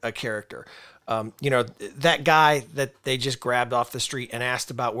it's a character. That guy that they just grabbed off the street and asked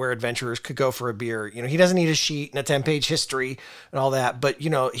about where adventurers could go for a beer, he doesn't need a sheet and a 10-page history and all that, but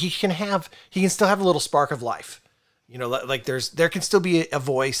he can still have a little spark of life. You know, like there can still be a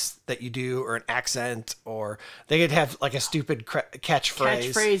voice that you do, or an accent, or they could have like a stupid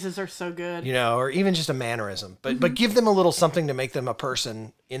catchphrase. Catchphrases are so good. You know, or even just a mannerism. But give them a little something to make them a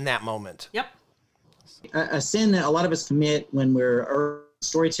person in that moment. Yep. A sin that a lot of us commit when we're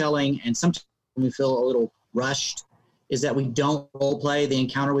storytelling, and sometimes when we feel a little rushed, is that we don't role play the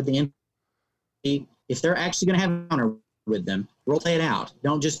encounter with the NPC. If they're actually going to have an encounter with them, role play it out.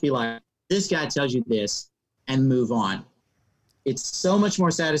 Don't just be like, this guy tells you this, and move on. It's so much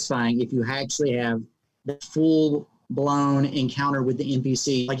more satisfying if you actually have the full-blown encounter with the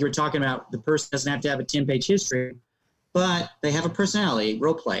NPC. Like you were talking about, the person doesn't have to have a 10-page history, but they have a personality.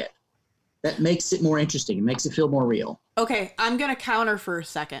 Role play it. That makes it more interesting. It makes it feel more real. Okay, I'm going to counter for a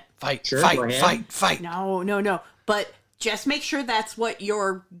second. Fight. No. But just make sure that's what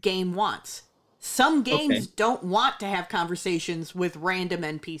your game wants. Some games don't want to have conversations with random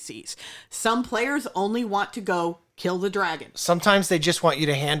NPCs. Some players only want to go kill the dragon. Sometimes they just want you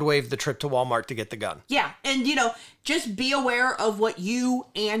to hand wave the trip to Walmart to get the gun. Yeah, and just be aware of what you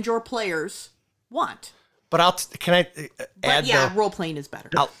and your players want. But can I add? Yeah, role playing is better.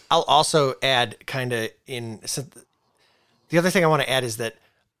 I'll also add kind of the other thing I want to add is that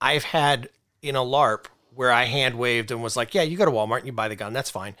I've had in a LARP where I hand waved and was like, yeah, you go to Walmart and you buy the gun. That's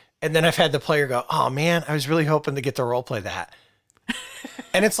fine. And then I've had the player go, oh man, I was really hoping to get to role play that.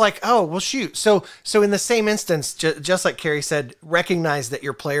 And it's like, oh, well, shoot. So in the same instance, just like Carrie said, recognize that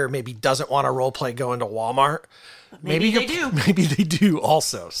your player maybe doesn't want to role play going to Walmart. Maybe they do. Maybe they do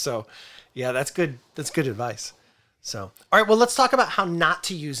also. So yeah, that's good. That's good advice. So, all right, well, let's talk about how not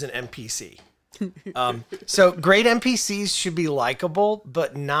to use an NPC. So great NPCs should be likable,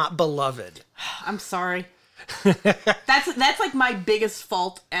 but not beloved. I'm sorry. That's like my biggest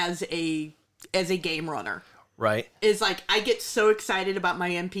fault as a game runner. Right. Is like I get so excited about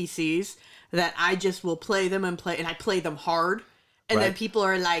my NPCs that I just will play them and I play them hard. And then people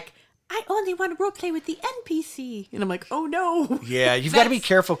are like, I only want to roleplay with the NPC. And I'm like, oh no. Yeah, you've got to be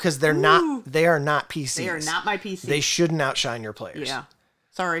careful because they are not PCs. They are not my PCs. They shouldn't outshine your players. Yeah.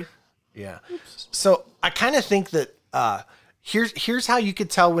 Sorry. Yeah. So I kind of think that here's how you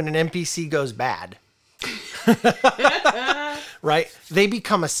could tell when an NPC goes bad. Right? They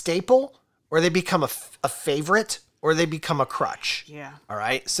become a staple, or they become a favorite, or they become a crutch. Yeah. All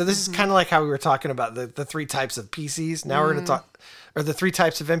right. So this is kind of like how we were talking about the three types of PCs. Now we're going to talk, or the three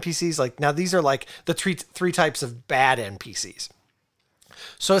types of NPCs. Like now these are like the three types of bad NPCs.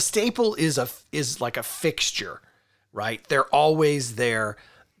 So a staple is like a fixture, right? They're always there.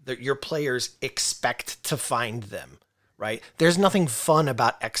 Your players expect to find them, right? There's nothing fun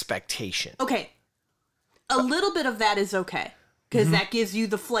about expectation. Okay. A little bit of that is okay, because that gives you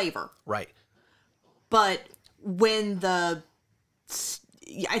the flavor. Right. But when I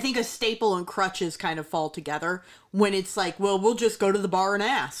think a staple and crutches kind of fall together when it's like, well, we'll just go to the bar and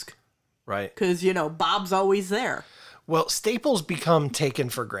ask. Right. Because, Bob's always there. Well, staples become taken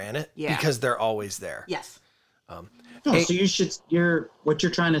for granted because they're always there. Yes. So what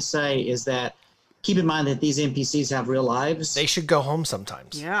you're trying to say is that keep in mind that these NPCs have real lives. They should go home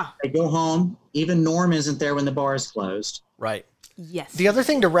sometimes. Yeah. They go home. Even Norm isn't there when the bar is closed. Right. Yes. The other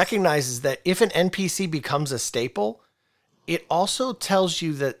thing to recognize is that if an NPC becomes a staple, it also tells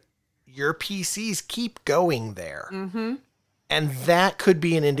you that your PCs keep going there. Mm-hmm. And that could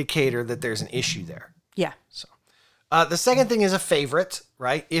be an indicator that there's an issue there. Yeah. So, the second thing is a favorite,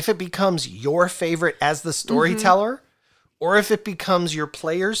 right? If it becomes your favorite as the storyteller, or if it becomes your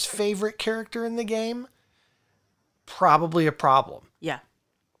player's favorite character in the game, probably a problem. Yeah.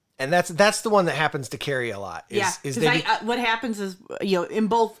 And that's the one that happens to Carrie a lot. What happens is, in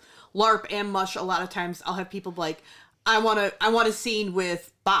both LARP and Mush, a lot of times I'll have people like, I want a scene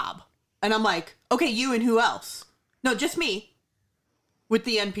with Bob. And I'm like, okay, you and who else? No, just me with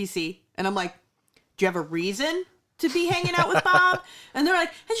the NPC. And I'm like, do you have a reason to be hanging out with Bob? And they're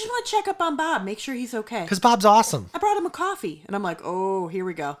like, I just want to check up on Bob, make sure he's okay. Because Bob's awesome. I brought him a coffee. And I'm like, oh, here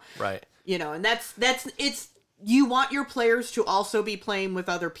we go. Right. And it's you want your players to also be playing with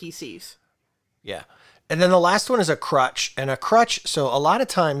other PCs. Yeah. And then the last one is a crutch. And a crutch, so a lot of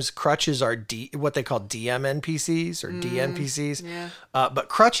times crutches are what they call DM NPCs or DNPCs. Yeah. But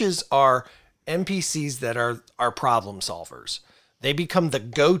crutches are NPCs that are problem solvers. They become the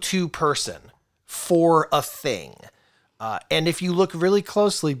go-to person for a thing. And if you look really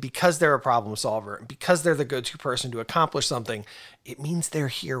closely, because they're a problem solver, and because they're the go-to person to accomplish something, it means they're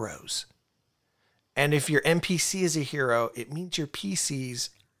heroes. And if your NPC is a hero, it means your PCs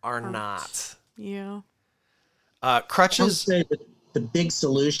are not. Yeah. Crutches. I would say that the big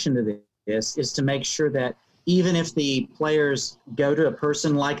solution to this is to make sure that even if the players go to a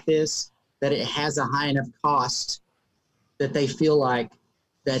person like this, that it has a high enough cost that they feel like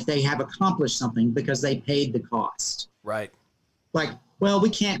that they have accomplished something because they paid the cost. Right. Like, well,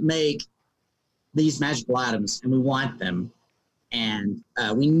 we can't make these magical items and we want them and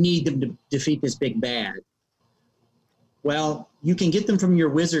we need them to defeat this big bad. Well, you can get them from your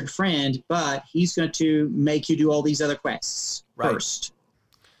wizard friend, but he's going to make you do all these other quests first.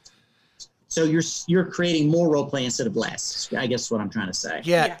 So you're creating more role play instead of less. I guess is what I'm trying to say.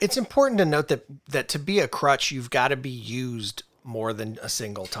 Yeah, it's important to note that to be a crutch, you've got to be used more than a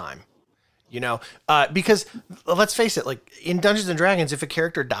single time. You know, because let's face it, like in Dungeons and Dragons, if a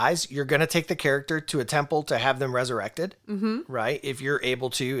character dies, you're going to take the character to a temple to have them resurrected, right? If you're able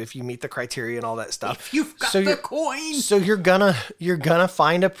to, if you meet the criteria and all that stuff. If you've got the coin. So you're gonna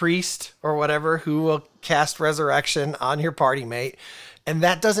find a priest or whatever who will cast resurrection on your party mate, and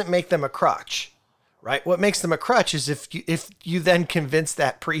that doesn't make them a crutch, right? What makes them a crutch is if you then convince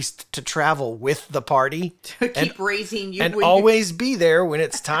that priest to travel with the party to keep raising you and always be there when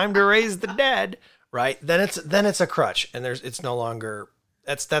it's time to raise the dead, right? Then it's a crutch, and it's no longer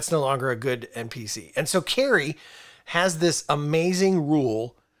that's no longer a good NPC. And so Carrie has this amazing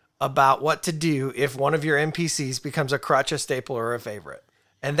rule about what to do if one of your NPCs becomes a crutch, a staple, or a favorite.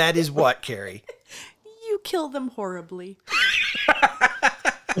 And that is what, Carrie? You kill them horribly.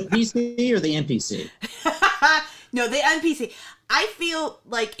 The NPC or the NPC? No, the NPC. I feel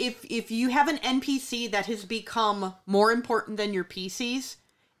like if you have an NPC that has become more important than your PCs,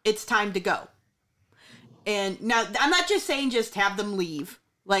 it's time to go. And now, I'm not just saying just have them leave.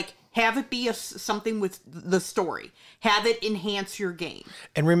 Like, have it be something with the story. Have it enhance your game.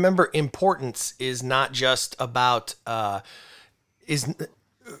 And remember, importance is not just about... a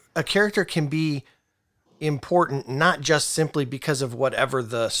character can be important not just simply because of whatever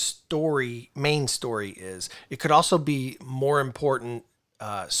the main story is. It could also be more important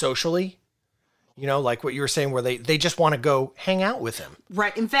socially, you know, like what you were saying, where they just want to go hang out with him.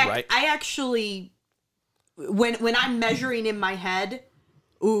 Right. In fact, I actually, when I'm measuring in my head,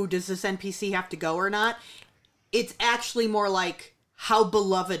 does this NPC have to go or not? It's actually more like, how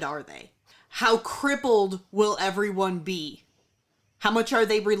beloved are they? How crippled will everyone be? How much are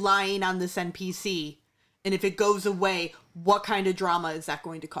they relying on this NPC? And if it goes away, what kind of drama is that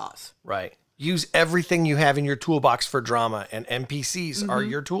going to cause? Right. Use everything you have in your toolbox for drama, and NPCs are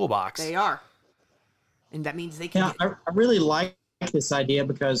your toolbox. They are. And that means they can... I really like this idea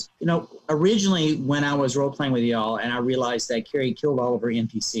because, you know, originally when I was role-playing with y'all and I realized that Carrie killed all of her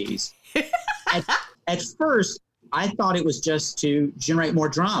NPCs, at first, I thought it was just to generate more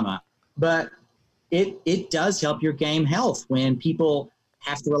drama. But it does help your game health when people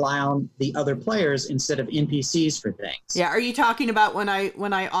have to rely on the other players instead of NPCs for things. Yeah, are you talking about when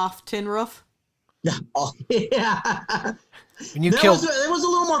I off Tin Roof? Oh, yeah. When you It was a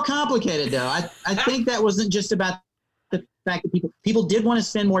little more complicated, though. I think that wasn't just about the fact that people did want to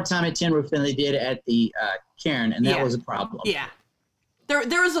spend more time at Tin Roof than they did at the Cairn, and that was a problem. Yeah.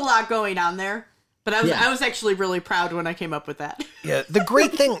 There was a lot going on there. But I was actually really proud when I came up with that. Yeah, the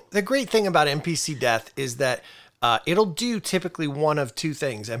great thing about NPC death is that it'll do typically one of two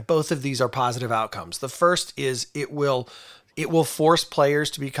things, and both of these are positive outcomes. The first is it will force players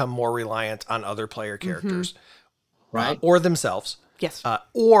to become more reliant on other player characters, right, or themselves. Yes.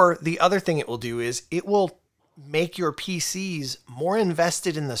 Or the other thing it will do is it will make your PCs more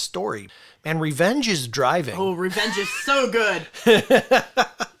invested in the story. Man, revenge is driving. Oh, revenge is so good.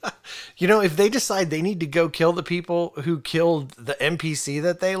 You know, if they decide they need to go kill the people who killed the NPC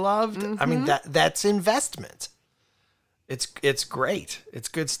that they loved, I mean, that's investment. It's great. It's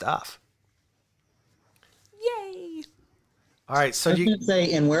good stuff. Yay. All right. So I was going to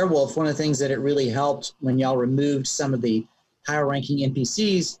say in Werewolf, one of the things that it really helped when y'all removed some of the higher ranking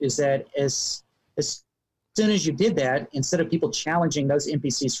NPCs is that as soon as you did that, instead of people challenging those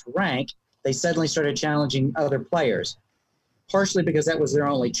NPCs for rank, they suddenly started challenging other players, partially because that was their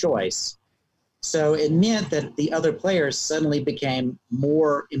only choice. So it meant that the other players suddenly became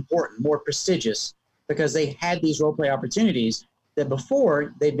more important, more prestigious, because they had these role play opportunities that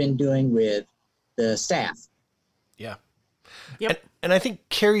before they'd been doing with the staff. Yeah. Yep. And I think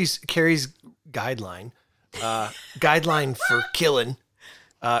Carrie's guideline for killing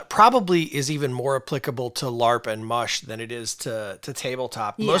probably is even more applicable to LARP and Mush than it is to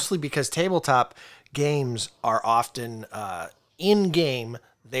tabletop, mostly because tabletop games are often in-game,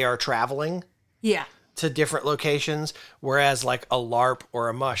 they are traveling to different locations, whereas like a LARP or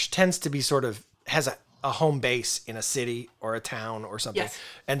a Mush tends to be sort of has a home base in a city or a town or something. Yes.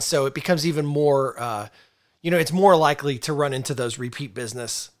 And so it becomes even more, it's more likely to run into those repeat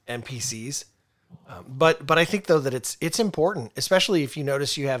business NPCs. But I think though that it's important, especially if you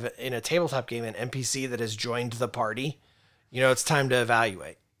notice you have in a tabletop game an NPC that has joined the party it's time to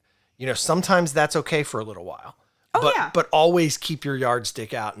evaluate. Sometimes that's okay for a little while. Oh, yeah. But always keep your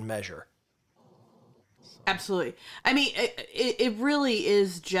yardstick out and measure. Absolutely. I mean, it really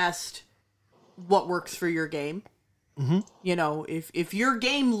is just what works for your game. Mm-hmm. If your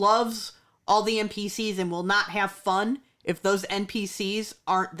game loves all the NPCs and will not have fun if those NPCs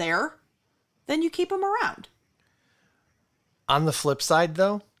aren't there, then you keep them around. On the flip side,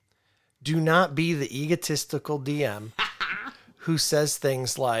 though, do not be the egotistical DM who says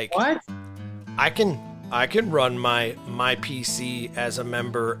things like, What? I can run my PC as a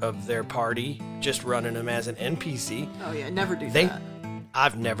member of their party, just running them as an NPC. Oh yeah, never do that.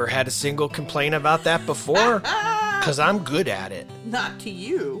 I've never had a single complaint about that before, because I'm good at it. Not to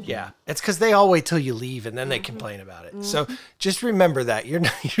you. Yeah, it's because they all wait till you leave and then they complain about it. So just remember that you're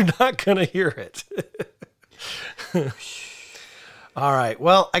not gonna hear it. All right.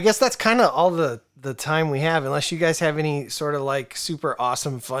 Well, I guess that's kind of all the time we have, unless you guys have any sort of like super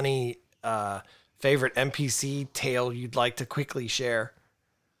awesome, funny favorite NPC tale you'd like to quickly share.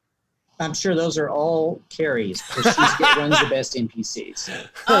 I'm sure those are all Carrie's, because she runs the best NPCs.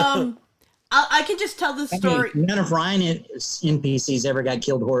 I can just tell this story. None of Ryan's NPCs ever got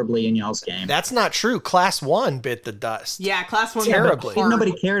killed horribly in y'all's game. That's not true. Class 1 bit the dust. Yeah, Class 1 terribly.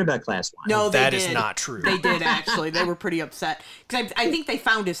 Nobody cared about Class 1. No, that is not true. They did, actually. They were pretty upset. Because I think they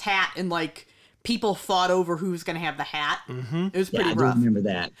found his hat, and like people fought over who was going to have the hat. Mm-hmm. It was pretty rough. I do remember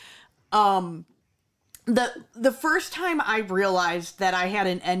that. The first time I realized that I had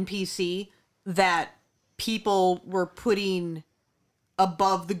an NPC that people were putting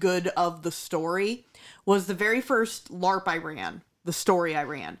above the good of the story was the very first LARP I ran, the story I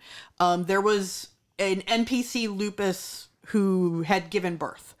ran. There was an NPC Lupus who had given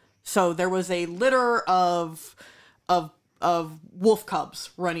birth. So there was a litter of wolf cubs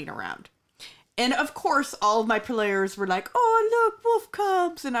running around. And of course, all of my players were like, oh, look, wolf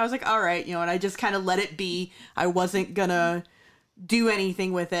cubs. And I was like, all right, and I just kind of let it be. I wasn't gonna do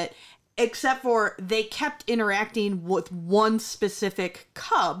anything with it. Except for they kept interacting with one specific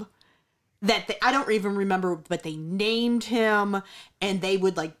cub that I don't even remember, but they named him and they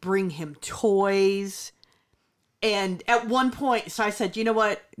would like bring him toys. And at one point, so I said, you know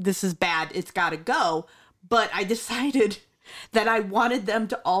what? This is bad. It's got to go. But I decided that I wanted them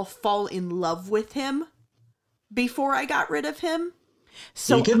to all fall in love with him before I got rid of him.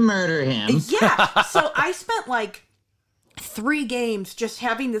 So you could murder him. Yeah. So I spent like 3 games just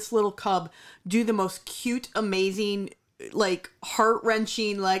having this little cub do the most cute, amazing, like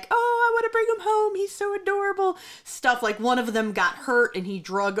heart-wrenching, like, oh, I want to bring him home, he's so adorable stuff. Like one of them got hurt and he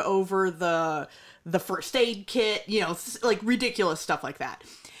drug over the first aid kit, like ridiculous stuff like that.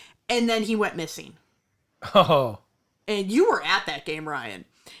 And then he went missing. Oh. And you were at that game, Ryan.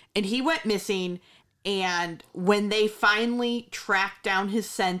 And he went missing, and when they finally tracked down his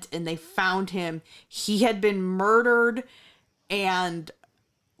scent and they found him, he had been murdered. And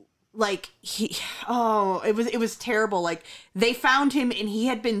like it was terrible. Like they found him and he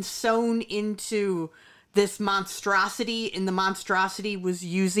had been sewn into this monstrosity, and the monstrosity was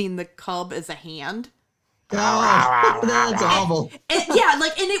using the cub as a hand. Oh, that's awful. And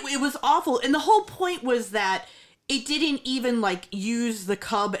it was awful. And the whole point was that it didn't even like use the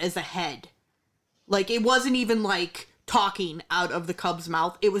cub as a head. Like it wasn't even like talking out of the cub's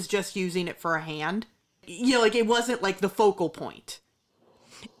mouth. It was just using it for a hand. Like it wasn't like the focal point.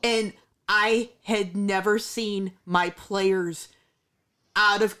 And I had never seen my players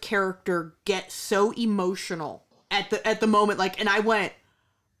out of character get so emotional at the moment. Like, and I went,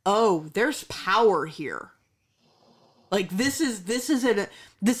 oh, there's power here. Like this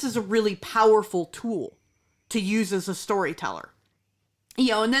is a really powerful tool to use as a storyteller.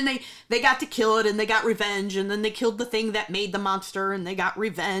 And then they got to kill it and they got revenge, and then they killed the thing that made the monster and they got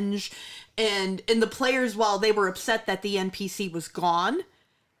revenge. And the players, while they were upset that the NPC was gone,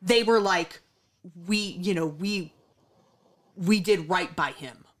 they were like, we did right by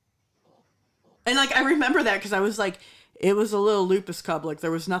him. And like, I remember that because I was like, it was a little lupus cub. Like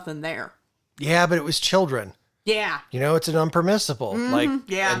there was nothing there. Yeah, but it was children. Yeah. It's an unpermissible.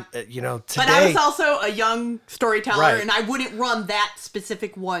 Yeah. And, today. But I was also a young storyteller, right, and I wouldn't run that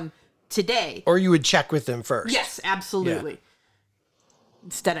specific one today. Or you would check with them first. Yes, absolutely. Yeah.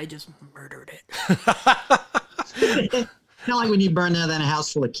 Instead, I just murdered it. Kind of like when you burn down a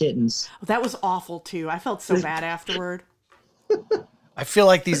house full of kittens. That was awful, too. I felt so bad afterward. I feel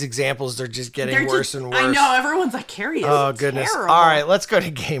like these examples are just getting worse and worse. I know. Everyone's like, Carrie, oh, goodness. Terrible. All right, let's go to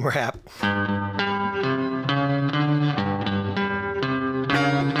Game Wrap.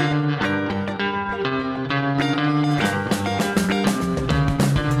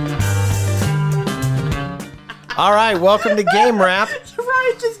 All right, welcome to Game Wrap.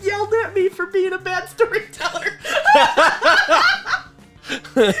 Ryan just yelled at me for being a bad storyteller.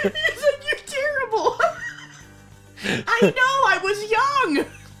 He's like, "You're terrible." I know, I was young.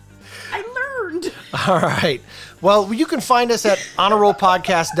 I learned. All right. Well, you can find us at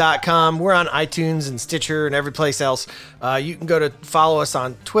honorrollpodcast.com. We're on iTunes and Stitcher and every place else. You can go to follow us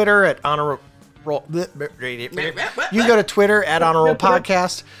on Twitter at honorroll. You can go to Twitter at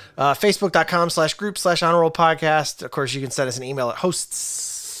honorrollpodcast, facebook.com/group/honorrollpodcast. Of course, you can send us an email at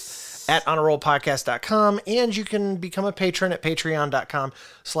hosts@honorrollpodcast.com, and you can become a patron at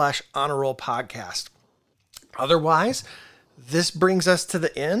patreon.com/honorrollpodcast. Otherwise, this brings us to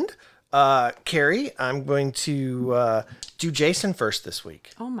the end. Carrie, I'm going to do Jason first this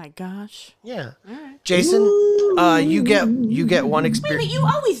week. Oh my gosh. Yeah. All right. Jason, you get one Wait, experience. you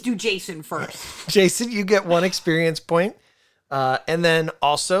always do Jason first. Jason, you get one experience point. And then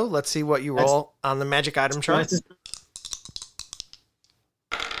also, let's see what you roll on the magic item chart.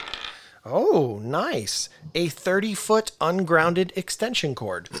 Oh, nice. A 30-foot ungrounded extension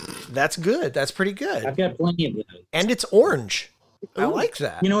cord. That's good. That's pretty good. I've got plenty of those. And it's orange. I like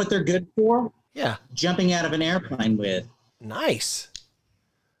that. You know what they're good for? Yeah. Jumping out of an airplane with. Nice.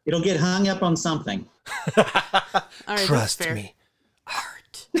 It'll get hung up on something. All right, Trust that's fair. me.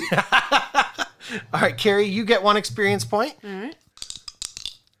 Art. All right, Carrie, you get one experience point. All right.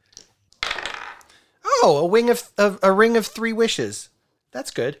 Oh, a ring of 3 wishes.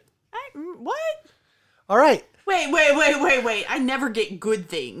 That's good. What? All right. Wait. I never get good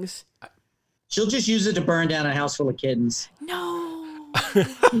things. She'll just use it to burn down a house full of kittens. No.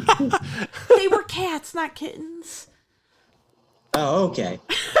 They were cats, not kittens. Oh, okay.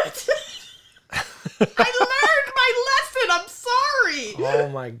 I learned my lesson. I'm sorry. Oh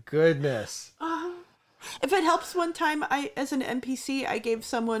my goodness. If it helps, one time as an NPC, I gave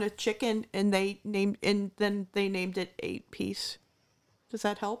someone a chicken and then they named it 8-piece. Does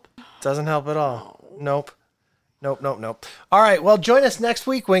that help? Doesn't help at all. Nope. All right. Well, join us next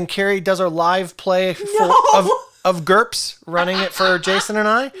week when Carrie does our live play of GURPS, running it for Jason and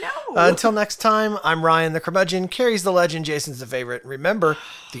I. No. Until next time, I'm Ryan the Curmudgeon. Carrie's the legend. Jason's the favorite. Remember,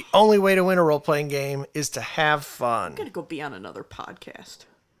 the only way to win a role-playing game is to have fun. I'm going to go be on another podcast.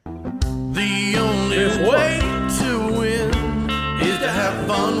 The only way to win is to have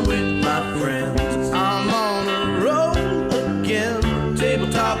fun with my friends. I'm on a roll again.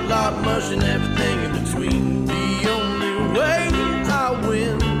 Tabletop, lot, mush, and everything in between. The only way I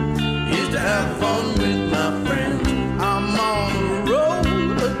win is to have fun with my friends.